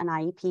 504s and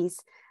IEPs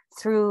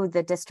through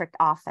the district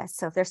office.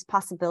 So if there's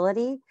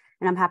possibility,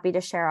 and I'm happy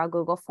to share our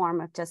Google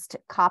form of just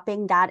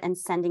copying that and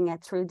sending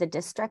it through the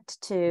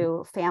district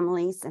to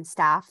families and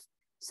staff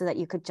so that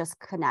you could just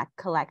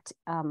collect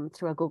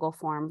through a Google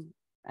form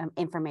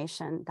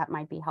information that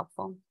might be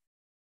helpful.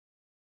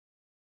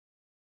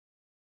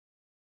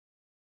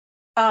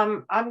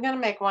 I'm going to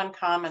make one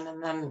comment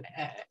and then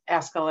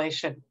ask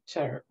Alicia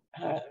to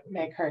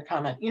make her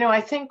comment. You know,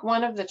 I think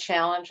one of the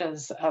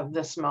challenges of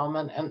this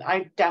moment, and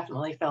I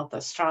definitely felt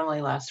this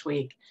strongly last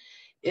week,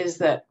 is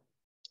that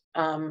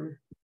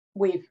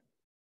we've,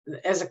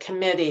 as a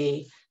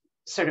committee,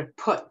 sort of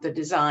put the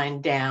design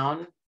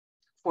down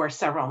for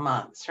several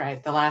months,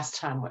 right? The last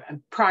time,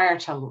 prior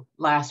to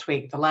last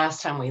week, the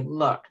last time we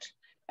looked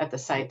at the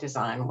site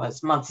design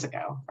was months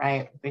ago,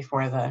 right?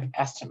 Before the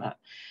estimate.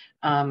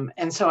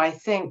 And so I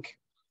think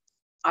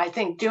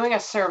doing a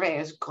survey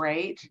is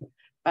great,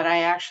 but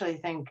I actually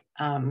think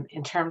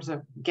in terms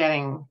of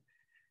getting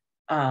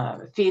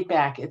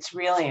feedback, it's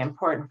really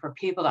important for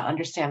people to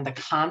understand the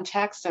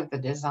context of the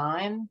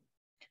design,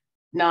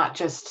 not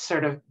just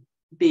sort of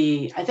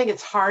I think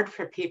it's hard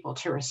for people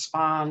to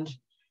respond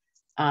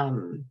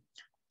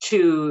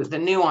to the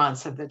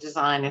nuance of the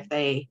design if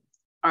they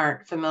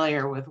aren't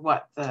familiar with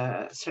what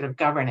the sort of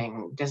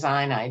governing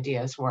design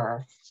ideas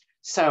were.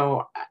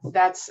 So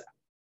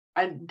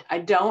I'm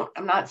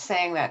not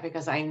saying that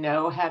because I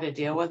know how to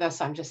deal with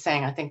this. I'm just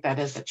saying I think that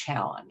is a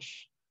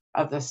challenge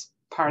of this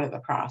part of the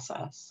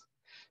process.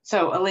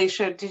 So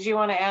Alicia, did you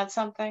want to add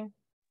something?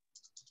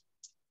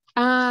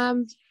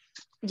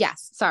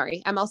 Yes,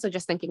 sorry. I'm also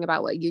just thinking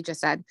about what you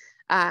just said.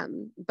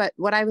 But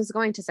what I was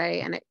going to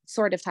say, and it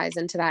sort of ties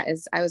into that,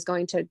 is I was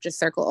going to just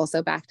circle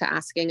also back to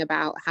asking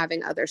about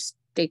having other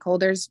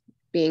stakeholders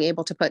being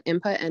able to put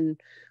input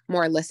and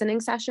more listening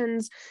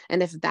sessions,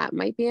 and if that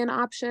might be an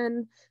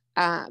option,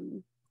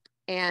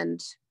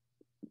 and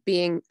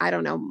being, I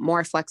don't know,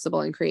 more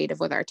flexible and creative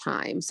with our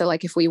time. So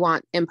like if we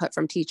want input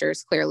from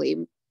teachers,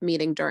 clearly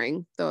meeting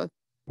during the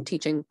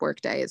teaching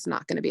workday is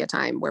not going to be a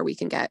time where we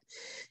can get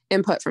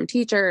input from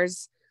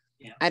teachers.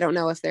 Yeah. I don't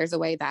know if there's a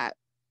way that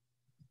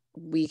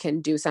we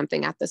can do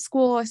something at the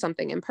school or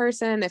something in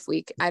person.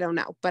 I don't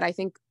know, but I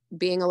think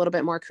being a little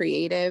bit more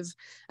creative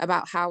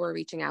about how we're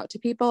reaching out to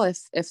people,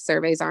 if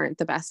surveys aren't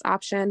the best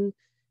option,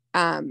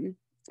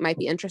 might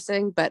be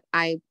interesting. But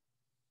I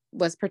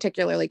was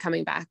particularly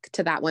coming back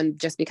to that one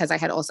just because I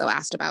had also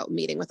asked about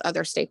meeting with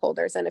other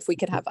stakeholders and if we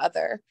could have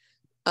other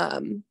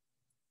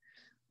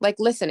like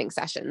listening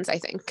sessions, I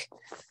think.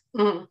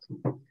 Mm.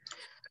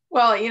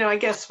 Well, you know, I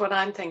guess what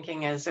I'm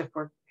thinking is if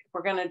we're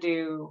going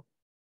to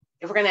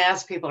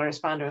ask people to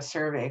respond to a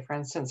survey, for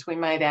instance, we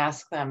might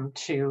ask them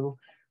to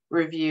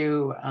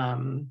review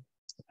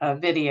a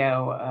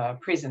video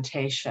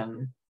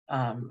presentation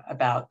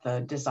about the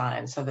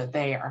design so that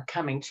they are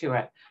coming to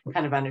it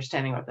kind of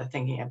understanding what they're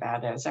thinking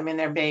about is. I mean,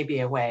 there may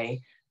be a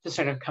way to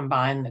sort of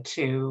combine the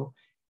two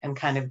and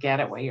kind of get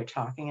at what you're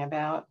talking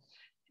about.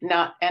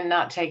 Not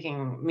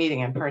taking meeting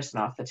in person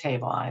off the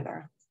table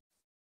either.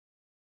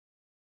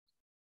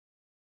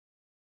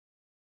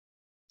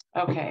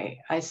 Okay,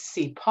 I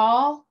see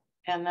Paul,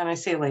 and then I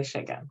see Alicia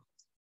again.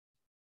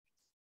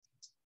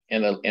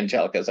 And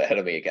Angelica's ahead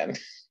of me again.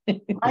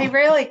 I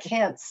really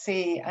can't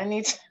see. I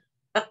need to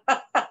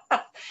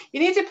you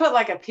need to put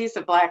like a piece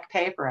of black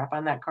paper up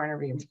on that corner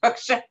of your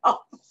bookshelf.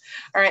 All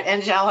right,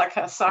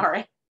 Angelica,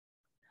 sorry.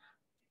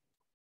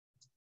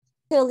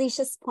 To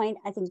Alicia's point,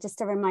 I think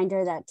just a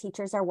reminder that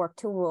teachers are work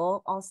to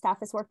rule. All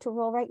staff is work to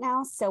rule right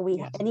now. So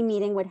any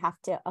meeting would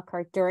have to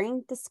occur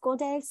during the school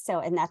day. So,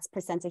 and that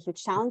presents a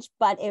huge challenge.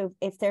 But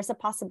if there's a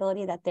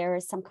possibility that there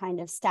is some kind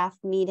of staff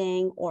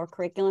meeting or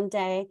curriculum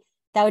day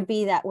that would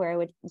be where it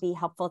would be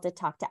helpful to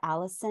talk to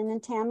Allison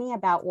and Tammy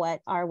about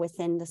what are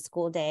within the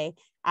school day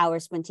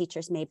hours when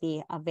teachers may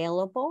be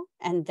available,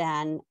 and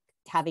then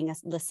having a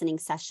listening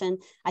session.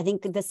 I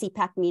think the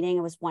CPAC meeting,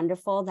 it was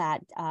wonderful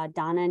that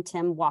Donna and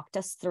Tim walked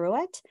us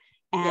through it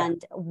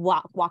and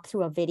walk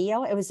through a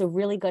video. It was a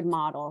really good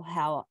model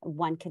how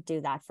one could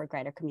do that for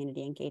greater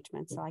community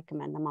engagement. So I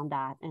commend them on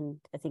that. And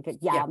I think,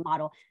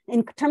 model.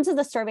 In terms of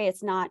the survey,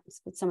 it's not,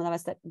 some of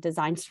us that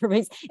design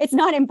surveys, it's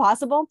not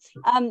impossible.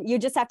 You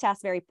just have to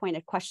ask very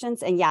pointed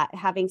questions. And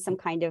having some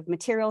kind of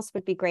materials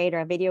would be great, or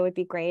a video would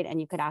be great. And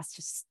you could ask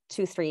just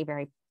 2, 3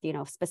 very,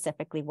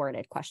 specifically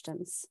worded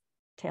questions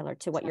tailored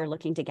to what you're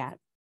looking to get.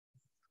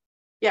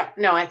 Yeah,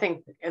 no, I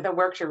think the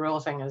work to rule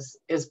thing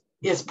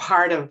is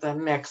part of the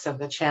mix of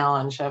the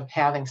challenge of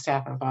having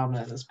staff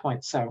involvement at this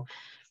point. So,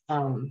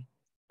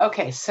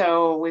 okay,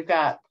 so we've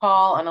got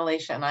Paul and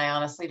Alicia, and I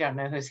honestly don't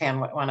know whose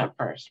hand went up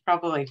first.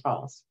 Probably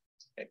Paul's.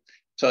 Okay.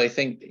 So I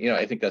think,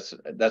 I think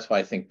that's why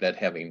I think that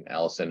having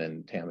Allison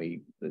and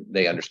Tammy,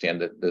 they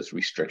understand that those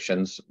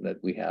restrictions that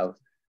we have.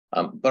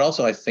 But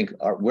also I think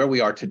where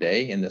we are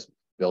today in this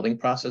building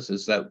process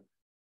is that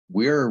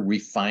we're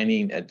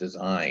refining a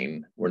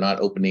design. We're not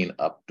opening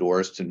up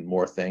doors to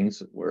more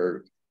things.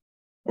 We're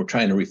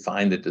trying to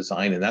refine the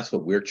design, and that's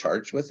what we're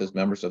charged with as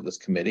members of this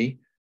committee.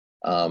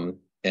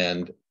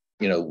 And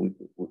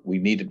we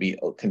need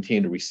to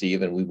continue to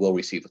receive, and we will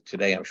receive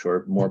today, I'm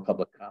sure, more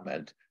public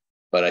comment.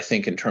 But I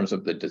think in terms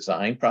of the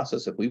design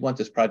process, if we want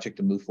this project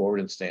to move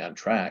forward and stay on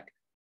track,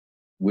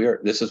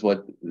 this is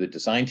what the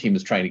design team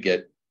is trying to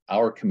get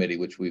our committee,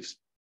 which we've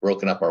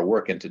broken up our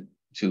work into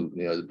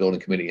the building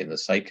committee and the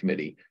site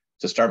committee,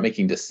 to start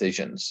making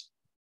decisions.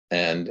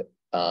 And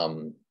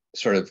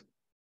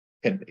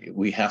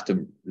we have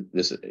to,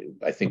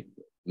 I think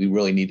we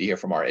really need to hear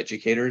from our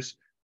educators.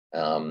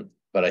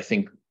 But I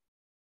think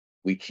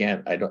we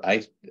can't,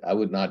 I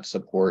would not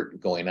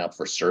support going out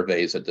for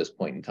surveys at this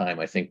point in time.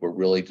 I think we're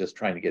really just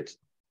trying to get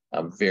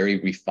very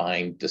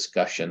refined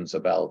discussions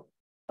about,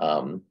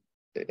 and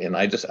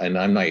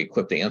I'm not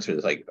equipped to answer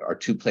this, like, are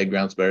 2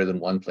 playgrounds better than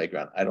 1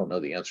 playground? I don't know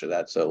the answer to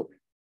that. So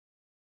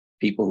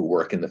people who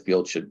work in the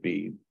field should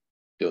be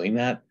doing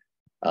that.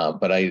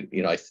 But I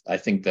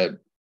think that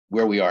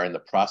where we are in the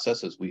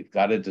process is we've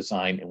got a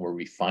design and we're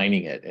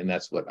refining it, and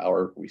that's what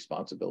our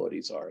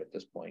responsibilities are at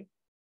this point.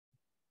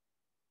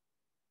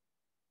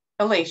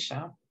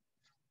 Alicia.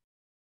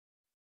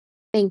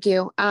 Thank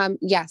you.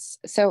 Yes,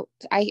 so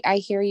I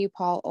hear you,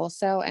 Paul,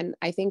 also. And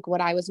I think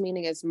what I was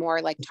meaning is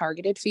more like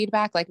targeted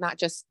feedback, like not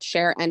just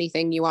share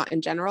anything you want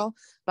in general,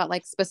 but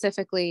like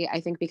specifically,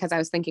 I think because I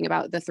was thinking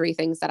about the 3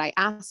 things that I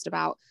asked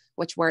about,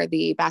 which were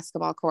the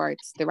basketball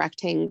courts, the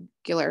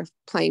rectangular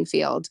playing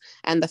field,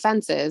 and the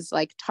fences,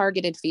 like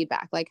targeted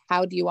feedback. Like,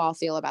 how do you all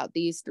feel about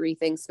these 3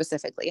 things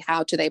specifically?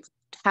 How do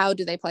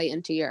they play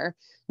into your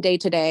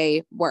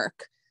day-to-day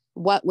work?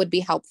 What would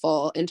be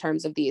helpful in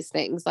terms of these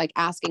things, like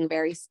asking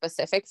very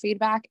specific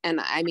feedback. And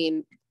I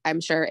mean,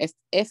 I'm sure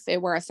if it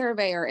were a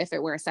survey or if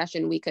it were a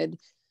session, we could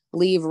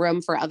leave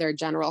room for other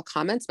general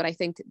comments, but I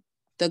think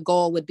the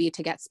goal would be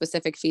to get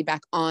specific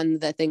feedback on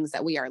the things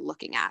that we are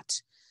looking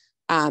at,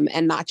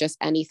 and not just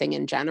anything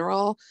in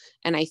general.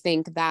 And I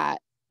think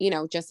that,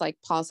 just like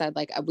Paul said,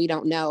 like, we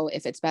don't know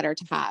if it's better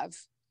to have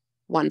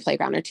 1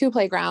 playground or 2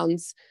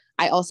 playgrounds.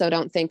 I also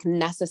don't think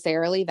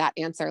necessarily that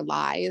answer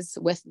lies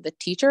with the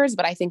teachers,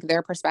 but I think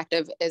their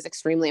perspective is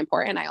extremely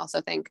important. I also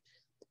think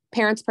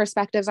parents'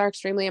 perspectives are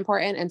extremely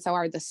important, and so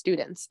are the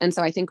students. And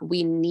so I think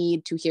we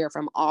need to hear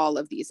from all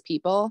of these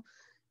people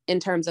in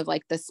terms of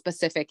like the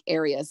specific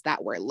areas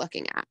that we're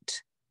looking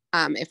at,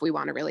 if we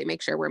want to really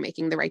make sure we're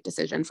making the right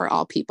decision for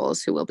all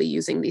peoples who will be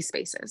using these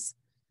spaces.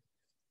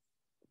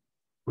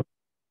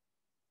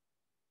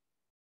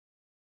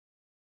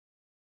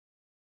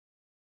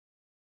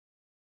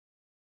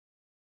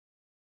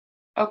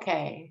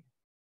 Okay,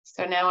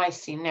 so now I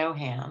see no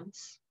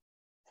hands,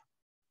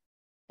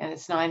 and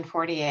it's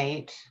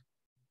 9:48.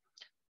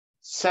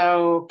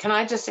 So can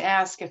I just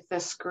ask if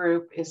this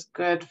group is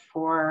good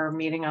for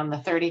meeting on the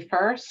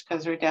 31st?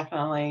 Because we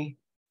definitely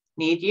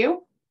need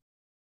you.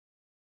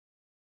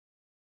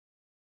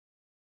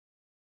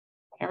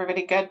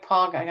 Everybody good?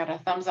 Paul, I got a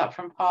thumbs up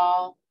from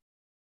Paul.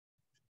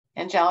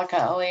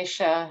 Angelica,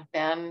 Alicia,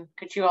 Ben,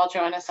 could you all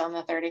join us on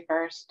the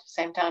 31st?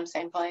 Same time,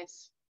 same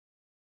place?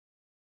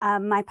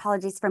 My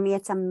apologies, for me,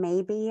 it's a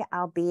maybe.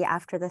 I'll be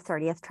after the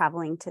 30th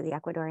traveling to the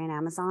Ecuadorian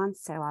Amazon,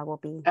 so I will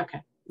be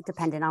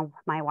dependent on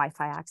my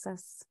Wi-Fi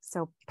access.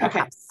 So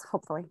perhaps,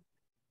 hopefully.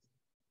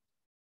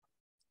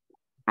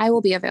 I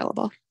will be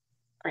available.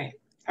 Great.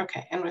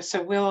 Okay. And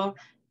so we'll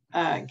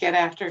get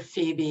after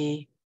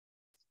Phoebe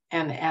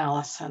and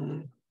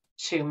Allison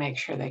to make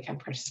sure they can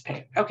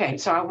participate. Okay.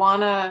 So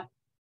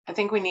I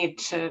think we need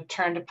to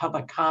turn to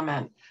public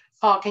comment.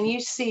 Paul, can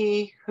you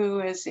see who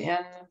is in?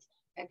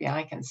 Maybe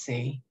I can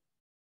see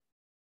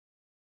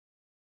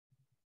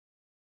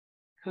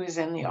who's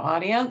in the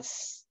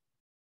audience.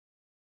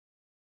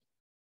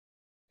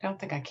 I don't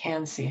think I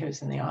can see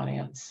who's in the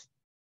audience.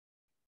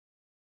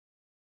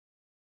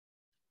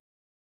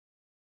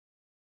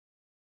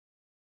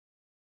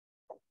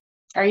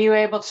 Are you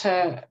able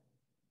to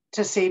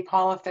see,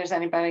 Paul, if there's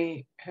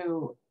anybody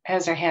who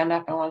has their hand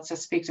up and wants to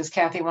speak? Does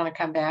Kathy want to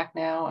come back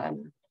now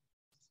and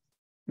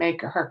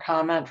make her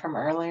comment from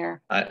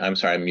earlier? I'm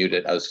sorry, I'm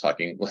muted. I was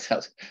talking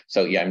without.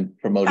 So yeah, I'm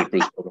promoted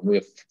Bruce. We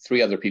have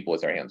 3 other people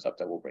with their hands up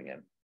that we'll bring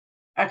in.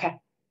 Okay.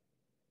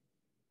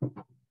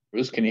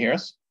 Bruce, can you hear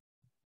us?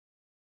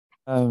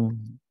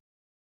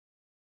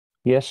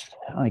 Yes,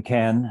 I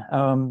can.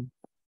 I'm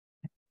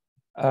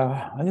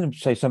going to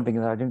say something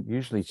that I don't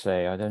usually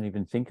say. I don't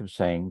even think of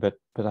saying, but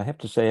I have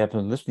to say, I've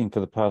been listening for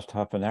the past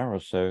half an hour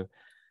or so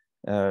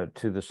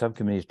to the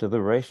subcommittee's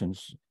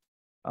deliberations.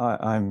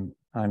 I'm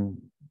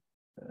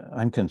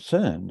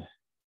concerned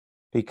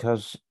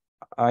because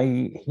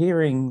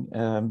hearing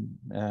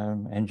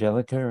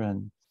Angelica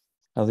and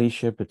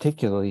Alicia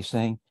particularly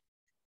saying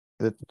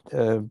that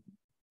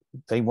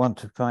they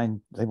want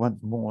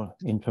more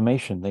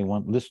information. They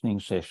want listening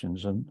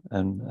sessions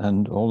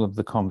and all of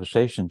the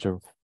conversations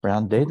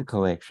around data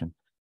collection.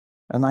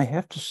 And I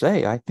have to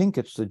say, I think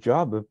it's the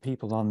job of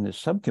people on this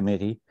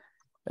subcommittee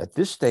at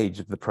this stage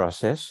of the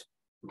process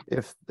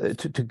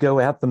to go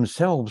out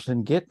themselves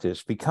and get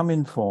this, become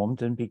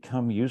informed and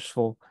become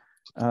useful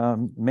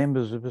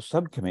members of a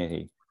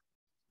subcommittee.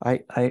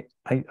 I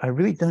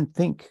really don't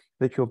think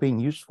that you're being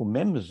useful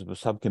members of a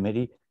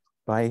subcommittee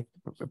by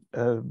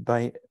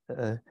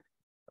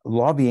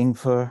lobbying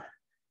for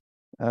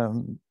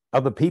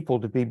other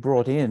people to be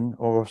brought in,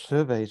 or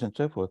surveys and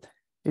so forth.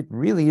 It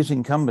really is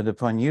incumbent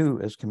upon you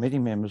as committee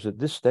members at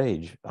this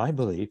stage, I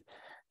believe,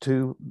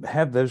 to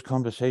have those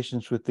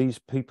conversations with these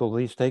people,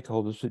 these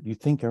stakeholders that you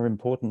think are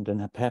important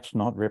and are perhaps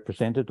not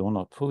represented or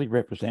not fully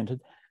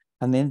represented,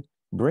 and then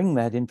bring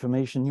that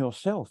information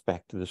yourself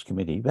back to this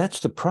committee. That's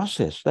the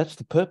process. That's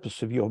the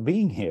purpose of your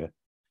being here.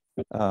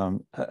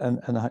 And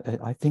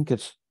I think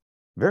it's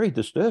very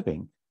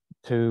disturbing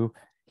to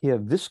hear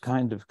this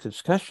kind of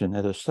discussion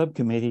at a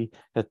subcommittee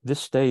at this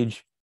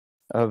stage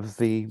of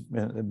the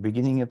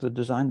beginning of the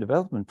design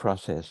development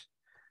process.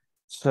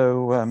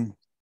 So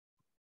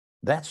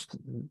that's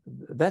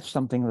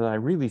something that I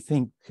really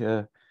think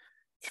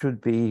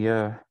should be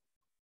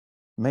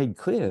made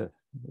clear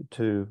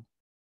to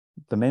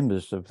the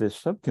members of this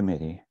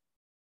subcommittee.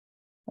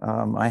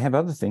 I have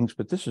other things,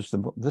 but this is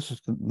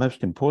the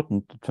most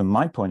important, from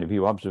my point of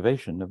view,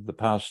 observation of the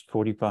past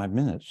 45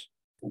 minutes.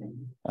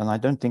 And I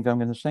don't think I'm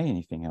going to say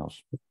anything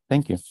else.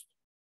 Thank you.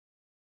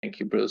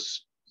 Thank you,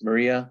 Bruce.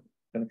 Maria,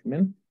 going to come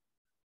in?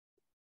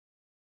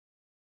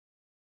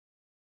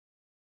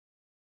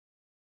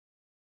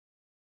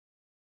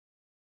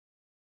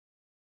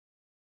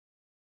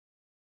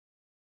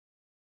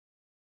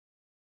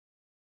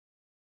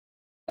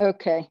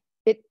 Okay.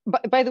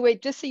 By the way,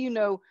 just so you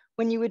know,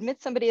 when you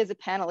admit somebody as a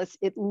panelist,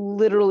 it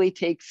literally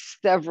takes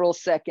several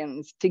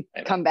seconds to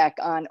come back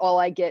on. All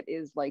I get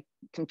is like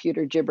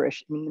computer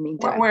gibberish in the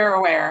meantime. We're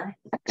aware.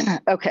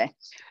 Okay.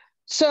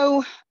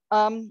 So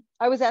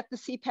I was at the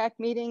CPAC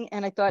meeting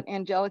and I thought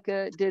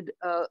Angelica did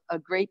a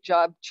great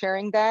job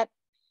chairing that.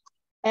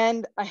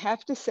 And I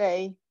have to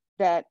say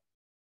that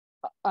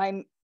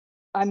I'm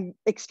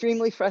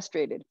extremely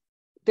frustrated.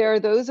 There are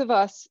those of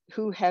us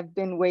who have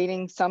been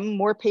waiting, some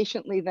more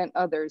patiently than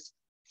others,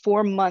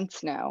 for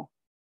months now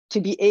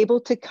to be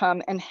able to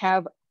come and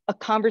have a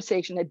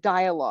conversation, a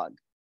dialogue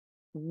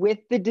with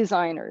the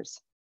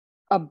designers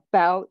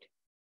about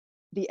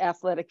the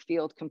athletic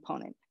field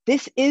component.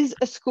 This is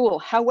a school.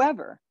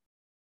 However,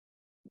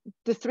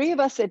 the 3 of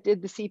us that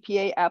did the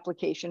CPA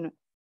application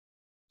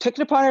took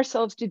it upon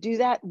ourselves to do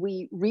that.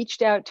 We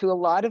reached out to a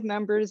lot of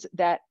members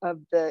of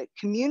the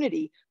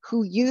community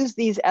who use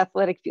these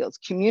athletic fields,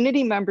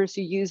 community members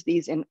who use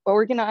these in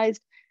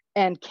organized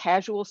and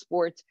casual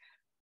sports.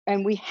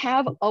 And we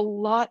have a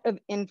lot of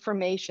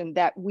information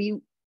that we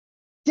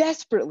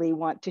desperately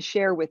want to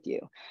share with you.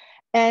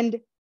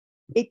 And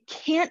it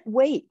can't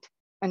wait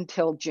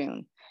until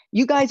June.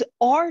 You guys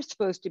are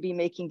supposed to be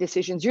making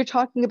decisions. You're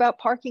talking about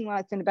parking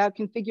lots and about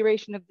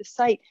configuration of the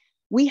site.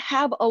 We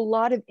have a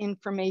lot of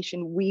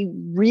information we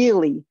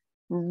really,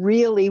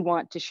 really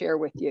want to share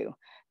with you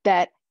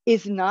that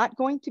is not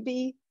going to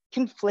be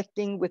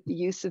conflicting with the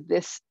use of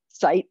this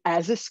site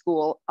as a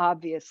school.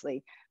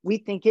 Obviously, we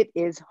think it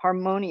is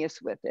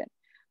harmonious with it,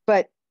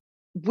 but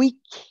we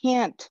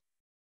can't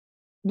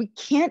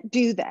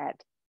do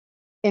that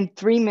in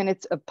 3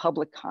 minutes of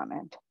public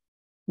comment.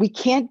 We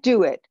can't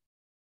do it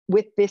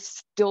with this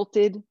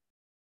stilted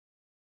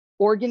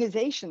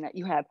organization that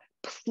you have.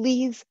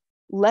 Please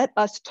let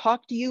us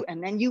talk to you,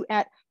 and then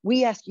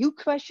we ask you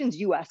questions,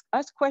 you ask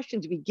us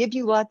questions, we give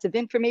you lots of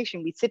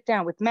information, we sit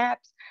down with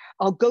maps,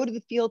 I'll go to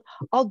the field,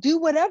 I'll do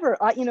whatever.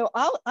 I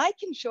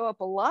can show up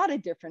a lot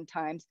of different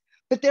times,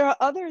 but there are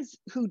others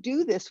who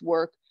do this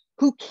work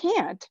who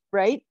can't,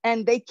 right?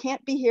 And they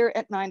can't be here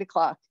at 9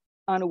 o'clock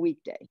on a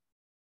weekday.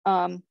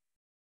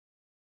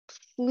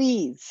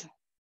 Please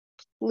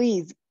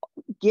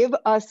give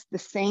us the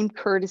same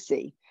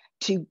courtesy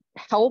to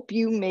help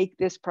you make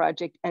this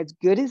project as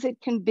good as it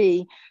can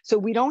be, so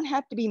we don't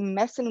have to be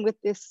messing with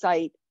this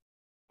site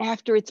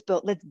after it's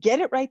built. Let's get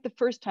it right the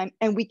first time.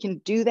 And we can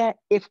do that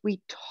if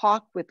we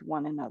talk with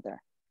one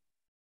another.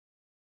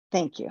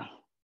 Thank you.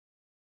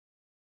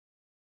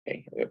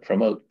 Okay, we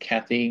promote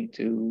Kathy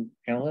to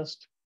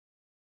panelist.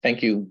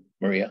 Thank you,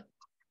 Maria.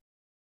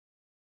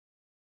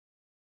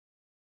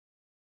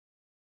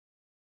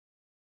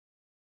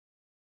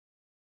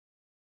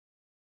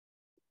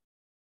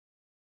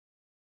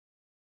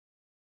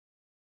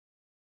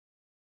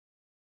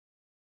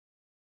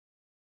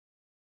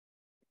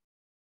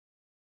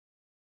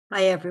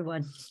 Hi,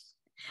 everyone.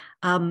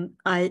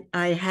 I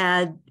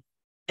had,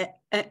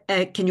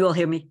 can you all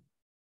hear me?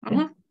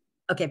 Mm-hmm.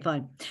 Okay,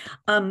 fine.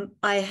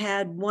 I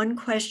had one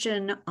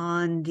question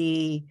on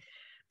the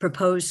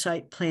proposed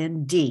site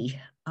plan D.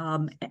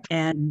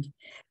 And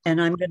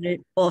I'm going to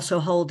also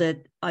hold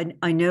it.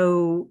 I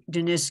know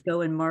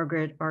Danisco and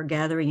Margaret are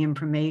gathering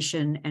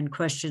information and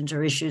questions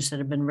or issues that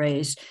have been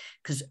raised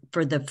because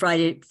for the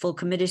Friday full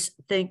committee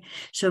thing.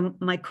 So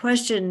my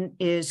question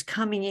is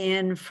coming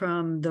in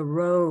from the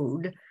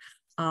road,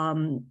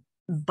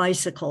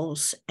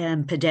 bicycles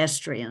and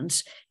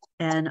pedestrians.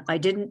 And I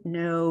didn't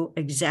know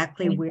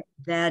exactly where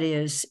that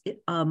is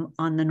on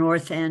the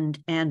north end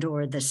and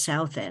or the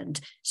south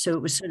end. So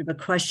it was sort of a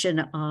question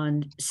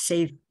on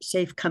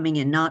safe coming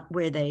in, not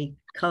where they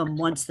come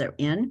once they're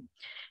in.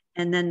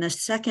 And then the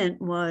second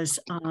was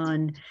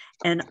on,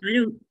 and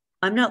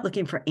I'm not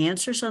looking for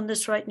answers on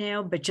this right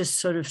now, but just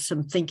sort of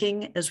some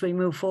thinking as we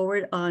move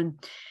forward on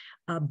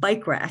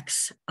bike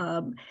racks.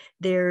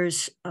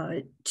 There's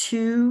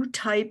two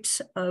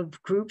types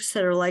of groups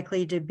that are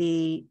likely to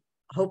be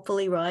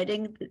hopefully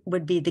riding,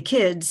 would be the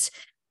kids,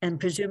 and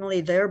presumably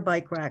their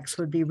bike racks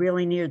would be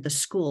really near the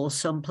school,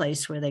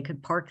 someplace where they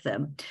could park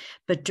them.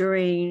 But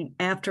during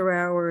after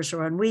hours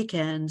or on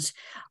weekends,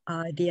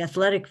 the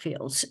athletic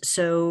fields.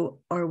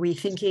 So are we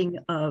thinking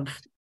of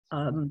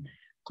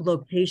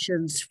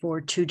locations for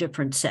two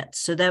different sets?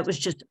 So that was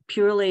just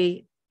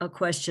purely a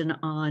question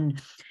on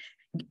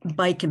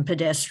bike and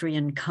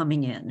pedestrian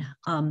coming in.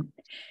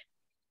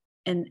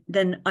 And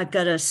then I've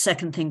got a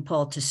second thing,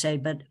 Paul, to say,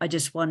 but I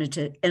just wanted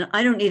to, and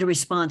I don't need a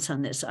response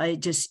on this. I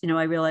just,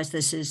 I realize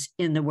this is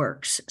in the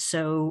works.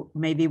 So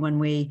maybe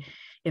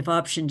if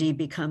option D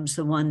becomes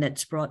the one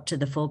that's brought to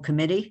the full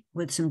committee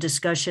with some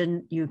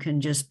discussion, you can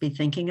just be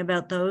thinking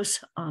about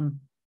those. And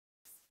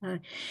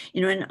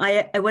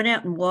I went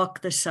out and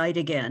walked the site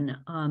again,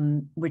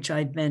 which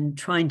I've been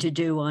trying to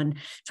do on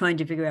trying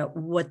to figure out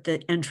what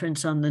the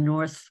entrance on the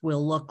north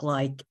will look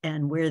like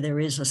and where there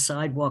is a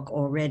sidewalk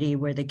already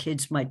where the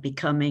kids might be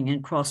coming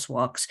and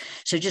crosswalks.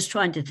 So just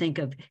trying to think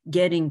of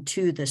getting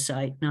to the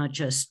site, not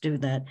just do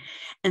that.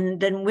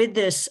 And then with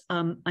this,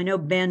 I know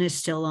Ben is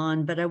still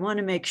on, but I want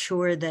to make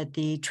sure that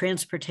the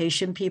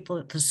transportation people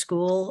at the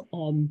school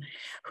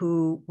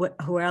who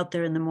are out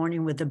there in the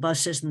morning with the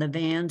buses and the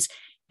vans,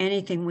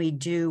 anything we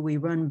do, we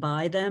run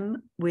by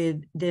them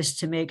with this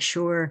to make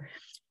sure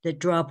that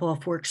drop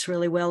off works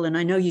really well. And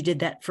I know you did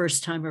that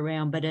first time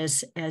around, but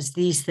as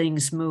these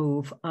things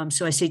move,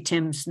 so I see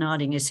Tim's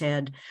nodding his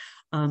head,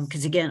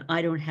 because again,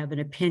 I don't have an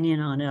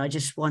opinion on it. I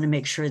just want to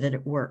make sure that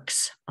it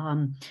works.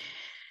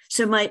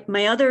 So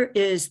my other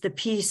is the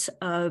piece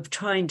of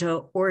trying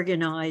to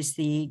organize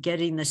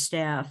getting the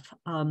staff.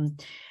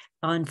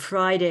 On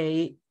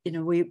Friday,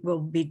 we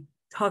will be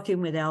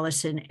talking with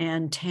Allison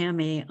and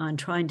Tammy on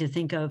trying to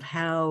think of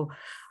how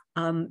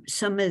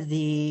some of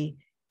the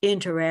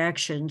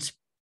interactions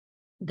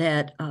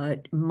that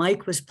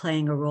Mike was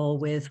playing a role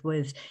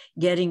with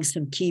getting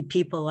some key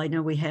people. I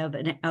know we have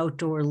an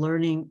outdoor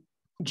learning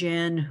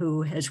Jen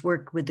who has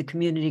worked with the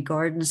community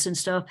gardens and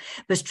stuff,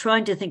 but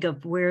trying to think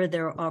of where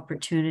there are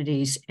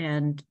opportunities,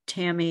 and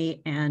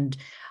Tammy and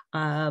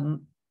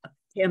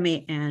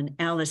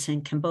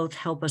Allison can both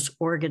help us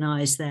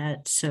organize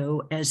that.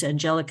 So as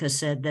Angelica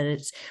said, that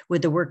it's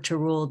with the work to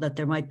rule that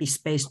there might be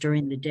space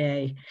during the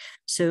day.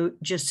 So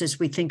just as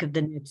we think of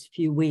the next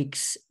few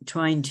weeks,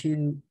 trying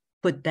to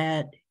put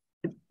that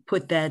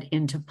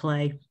into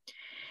play.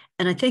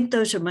 And I think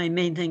those are my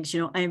main things.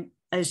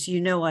 As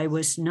you know, I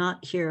was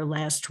not here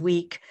last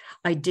week.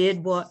 I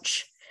did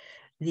watch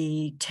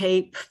the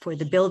tape for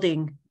the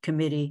building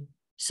committee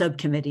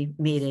subcommittee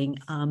meeting.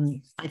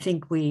 I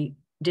think we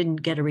didn't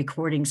get a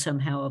recording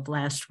somehow of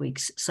last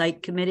week's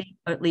site committee,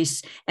 or at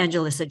least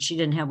Angela said she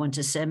didn't have one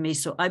to send me.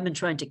 So I've been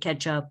trying to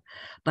catch up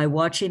by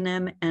watching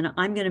them, and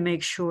I'm going to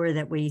make sure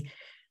that we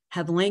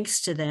have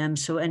links to them.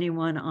 So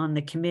anyone on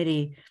the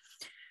committee,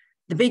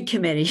 the big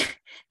committee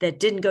that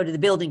didn't go to the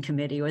building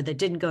committee or that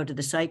didn't go to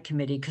the site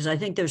committee, because I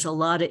think there's a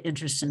lot of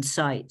interest in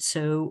site.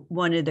 So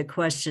one of the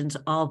questions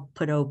I'll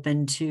put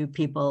open to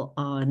people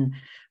on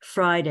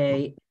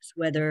Friday is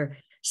whether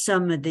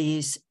some of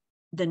these,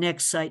 the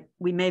next site,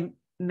 we may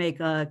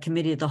make a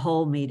committee of the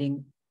whole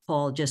meeting,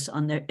 Paul, just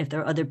on there, if there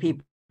are other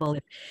people.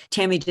 If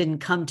Tammy didn't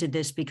come to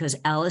this because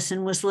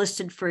Allison was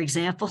listed, for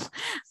example,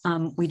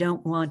 we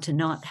don't want to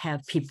not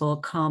have people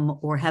come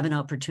or have an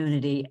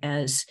opportunity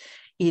as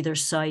either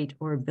site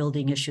or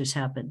building issues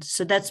happen.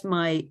 So that's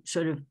my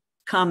sort of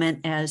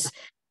comment as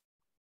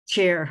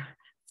chair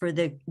for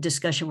the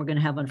discussion we're going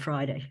to have on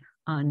Friday.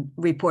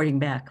 reporting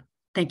back.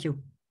 Thank you.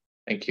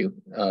 Thank you.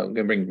 I'm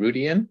gonna bring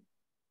Rudy in.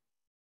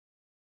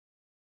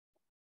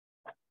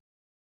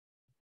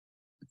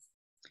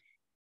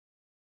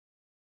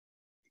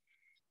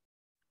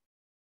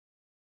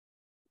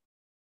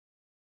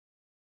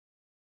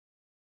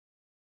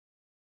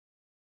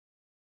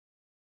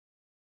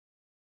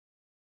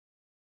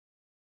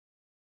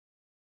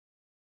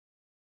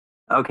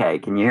 Okay,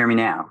 can you hear me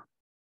now?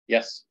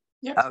 Yes.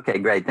 Yep. Okay,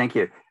 great, thank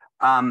you.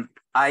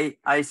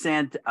 I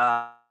sent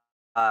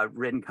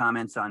written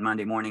comments on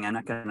Monday morning. I'm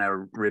not going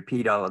to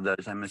repeat all of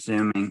those. I'm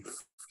assuming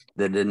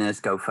the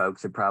DNISCO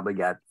folks have probably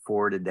got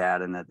forwarded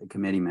that and that the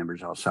committee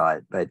members all saw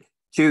it. But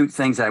two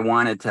things I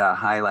wanted to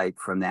highlight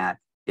from that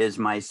is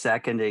my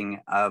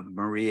seconding of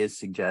Maria's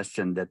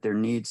suggestion that there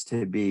needs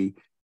to be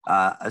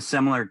a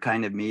similar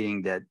kind of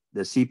meeting that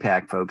the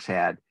CPAC folks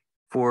had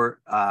for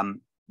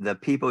the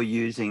people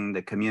using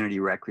the community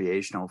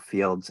recreational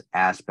fields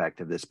aspect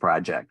of this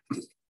project.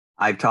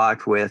 I've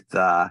talked with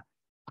a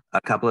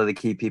couple of the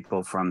key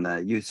people from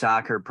the youth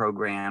soccer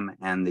program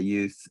and the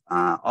youth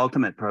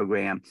ultimate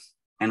program.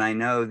 And I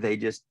know they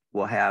just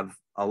will have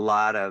a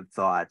lot of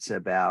thoughts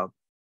about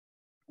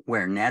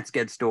where nets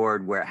get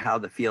stored, how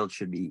the field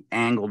should be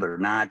angled or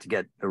not to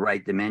get the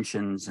right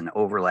dimensions and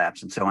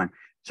overlaps and so on.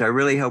 So I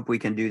really hope we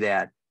can do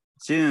that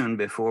soon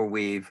before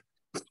we've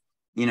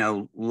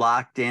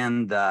locked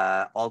in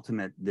the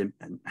ultimate the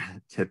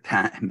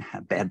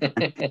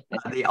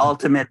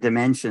ultimate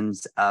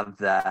dimensions of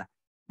the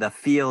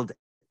field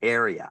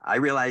area. I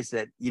realize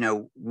that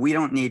we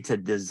don't need to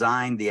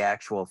design the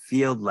actual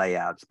field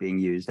layouts being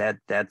used.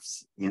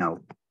 That's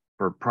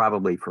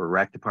probably for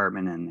rec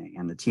department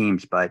and the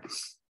teams, but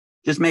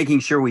just making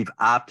sure we've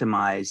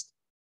optimized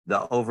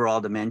the overall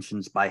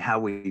dimensions by how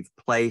we've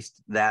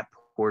placed that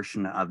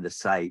portion of the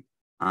site.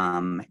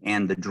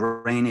 And the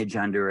drainage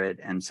under it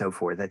and so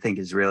forth, I think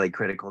is really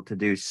critical to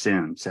do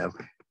soon. So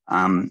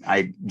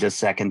I just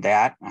second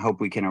that. I hope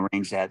we can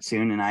arrange that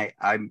soon. And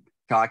I'm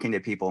talking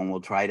to people and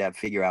we'll try to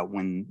figure out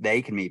when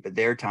they can meet, but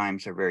their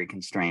times are very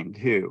constrained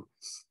too.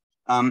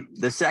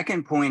 The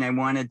second point I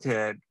wanted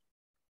to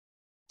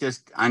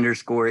just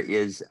underscore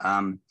is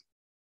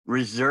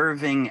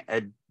reserving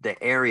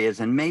the areas,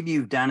 and maybe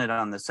you've done it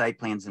on the site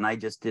plans and I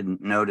just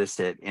didn't notice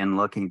it in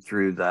looking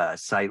through the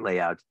site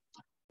layout,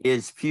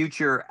 is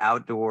future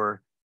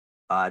outdoor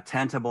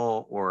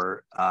tentable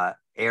or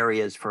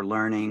areas for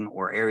learning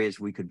or areas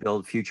we could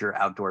build future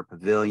outdoor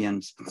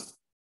pavilions.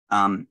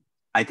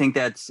 I think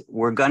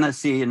we're gonna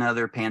see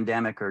another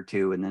pandemic or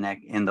two in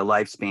the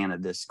lifespan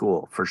of this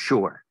school for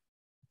sure.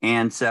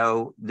 And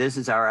so this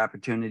is our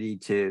opportunity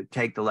to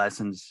take the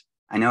lessons.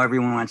 I know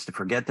everyone wants to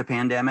forget the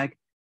pandemic,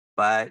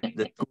 but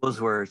the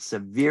schools were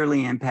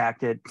severely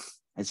impacted.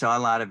 I saw a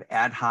lot of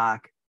ad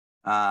hoc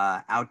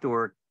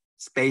outdoor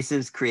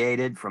spaces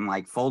created, from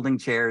like folding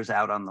chairs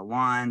out on the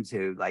lawn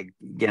to like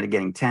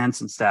getting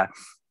tents and stuff.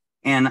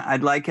 And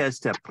I'd like us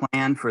to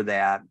plan for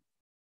that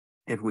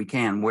if we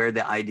can, where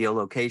the ideal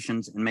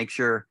locations, and make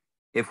sure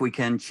if we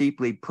can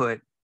cheaply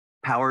put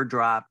power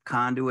drop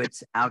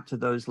conduits out to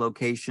those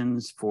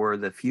locations for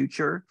the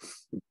future.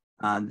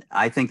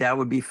 I think that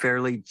would be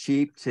fairly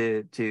cheap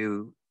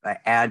to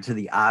add to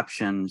the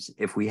options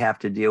if we have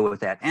to deal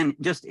with that. And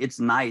just, it's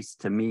nice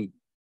to meet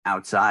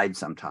outside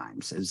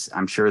sometimes, as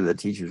I'm sure the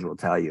teachers will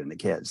tell you and the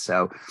kids.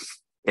 So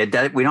we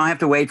don't have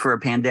to wait for a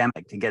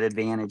pandemic to get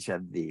advantage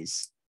of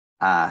these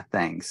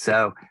things.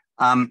 So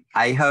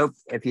I hope,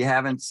 if you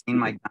haven't seen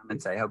my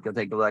comments, I hope you'll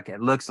take a look.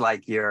 It looks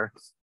like you're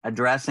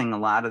addressing a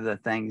lot of the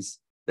things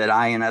that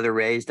I and other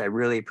raised. I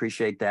really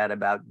appreciate that,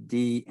 about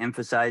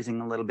de-emphasizing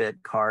a little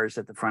bit cars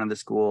at the front of the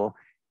school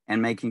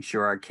and making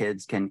sure our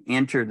kids can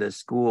enter the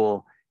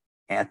school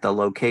at the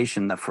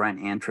location, the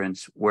front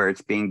entrance, where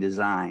it's being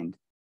designed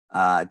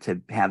to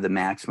have the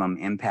maximum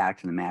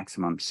impact and the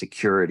maximum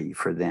security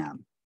for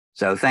them.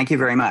 So thank you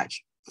very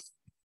much.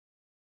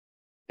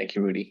 Thank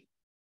you, Rudy.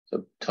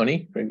 So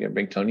Tony,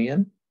 bring Tony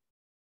in.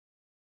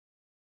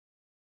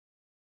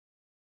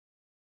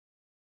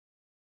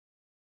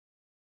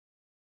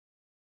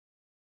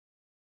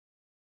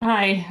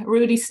 Hi,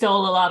 Rudy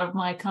stole a lot of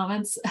my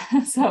comments.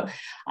 So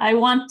I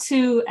want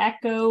to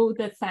echo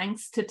the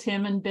thanks to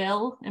Tim and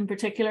Bill in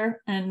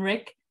particular, and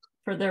Rick,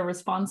 for their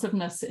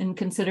responsiveness in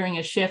considering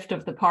a shift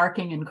of the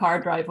parking and car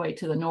driveway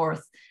to the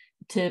north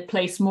to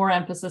place more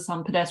emphasis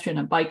on pedestrian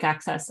and bike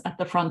access at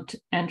the front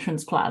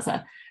entrance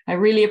plaza. I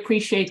really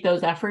appreciate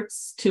those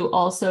efforts to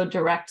also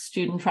direct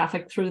student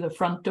traffic through the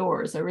front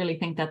doors. I really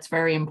think that's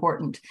very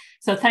important.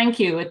 So thank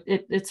you.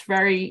 It's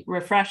very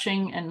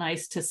refreshing and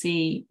nice to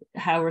see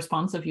how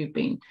responsive you've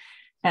been.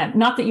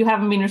 Not that you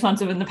haven't been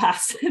responsive in the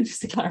past,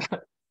 just to clarify.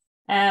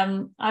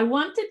 I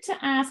wanted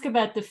to ask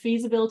about the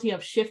feasibility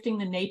of shifting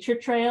the nature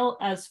trail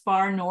as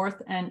far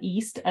north and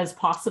east as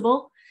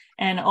possible,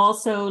 and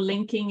also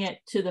linking it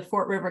to the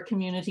Fort River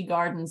Community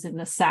Gardens in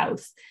the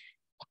south,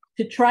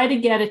 to try to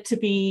get it to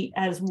be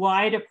as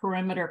wide a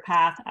perimeter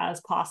path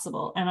as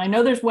possible. And I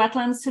know there's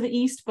wetlands to the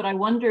east, but I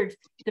wondered,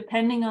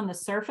 depending on the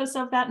surface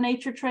of that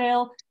nature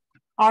trail,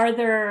 are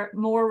there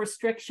more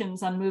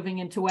restrictions on moving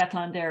into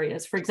wetland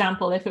areas? For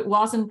example, if it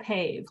wasn't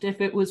paved, if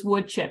it was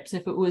wood chips,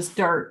 if it was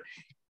dirt,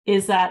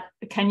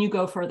 can you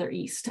go further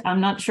east? I'm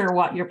not sure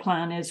what your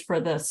plan is for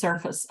the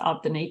surface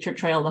of the nature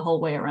trail the whole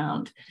way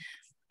around.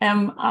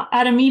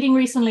 At a meeting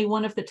recently,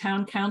 one of the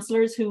town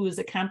councillors, who was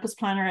a campus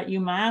planner at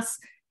UMass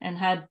and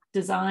had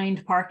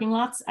designed parking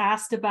lots,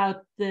 asked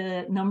about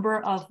the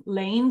number of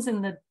lanes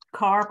in the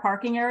car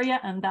parking area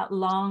and that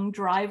long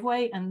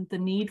driveway and the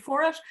need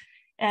for it.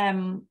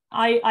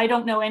 I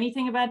don't know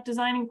anything about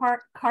designing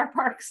car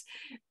parks,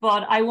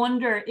 but I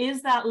wonder,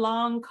 is that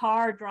long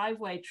car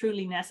driveway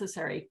truly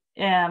necessary?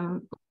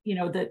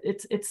 That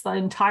it's the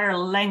entire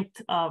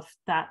length of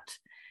that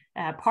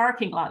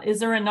parking lot. Is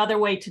there another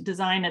way to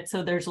design it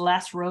so there's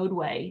less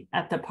roadway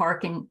at the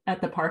parking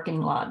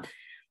lot?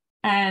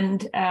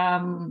 And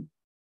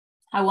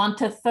I want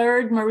to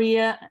third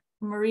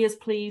Maria's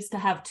pleas to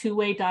have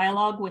two-way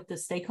dialogue with the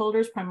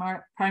stakeholders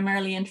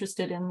primarily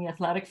interested in the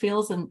athletic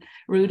fields, and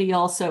Rudy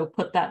also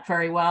put that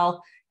very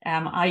well.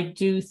 I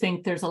do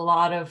think there's a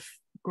lot of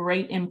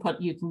great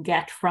input you can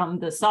get from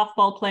the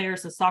softball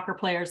players, the soccer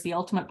players, the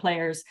ultimate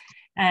players.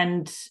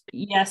 And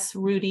yes,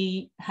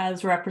 Rudy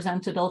has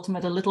represented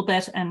ultimate a little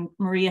bit and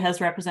Maria has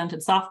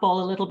represented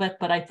softball a little bit,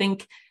 but I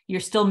think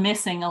you're still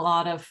missing a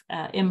lot of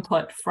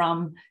input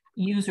from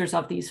users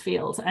of these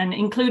fields, and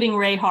including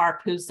Ray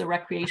Harp, who's the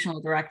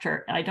recreational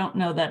director. I don't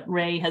know that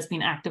Ray has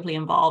been actively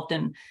involved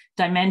in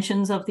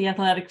dimensions of the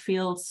athletic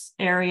fields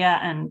area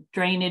and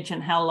drainage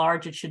and how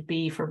large it should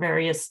be for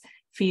various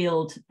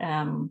field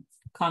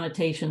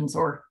connotations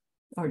or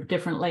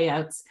different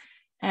layouts.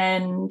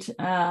 And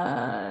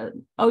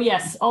oh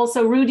yes,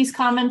 also Rudy's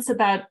comments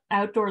about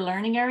outdoor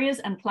learning areas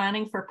and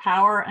planning for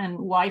power and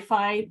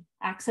Wi-Fi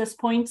access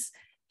points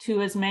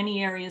to as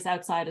many areas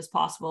outside as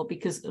possible,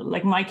 because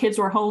like my kids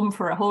were home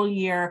for a whole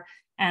year.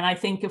 And I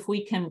think if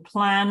we can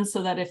plan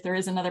so that if there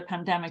is another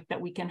pandemic, that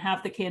we can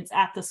have the kids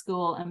at the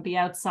school and be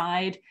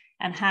outside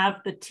and have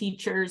the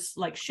teachers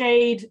like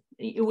shade.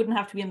 It wouldn't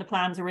have to be in the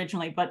plans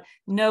originally, but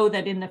know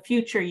that in the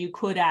future you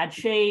could add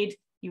shade,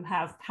 you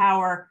have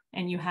power,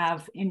 and you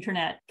have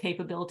internet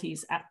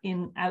capabilities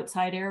in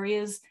outside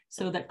areas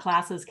so that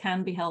classes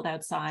can be held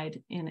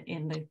outside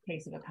in the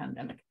case of a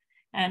pandemic.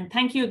 And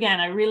thank you again.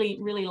 I really,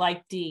 really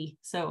like Dee,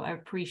 so I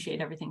appreciate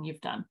everything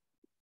you've done.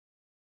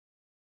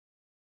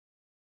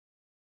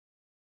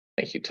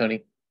 Thank you,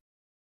 Tony.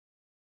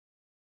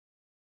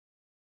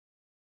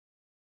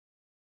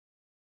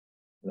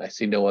 And I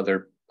see no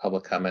other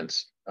public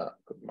comments.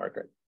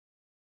 Margaret.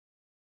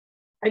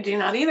 I do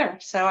not either.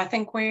 So I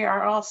think we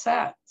are all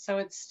set. So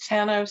it's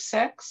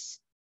 10:06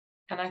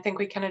 and I think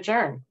we can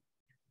adjourn.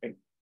 Great.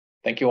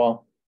 Thank you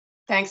all.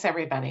 Thanks,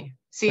 everybody.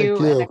 See you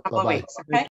in a couple of weeks. Okay.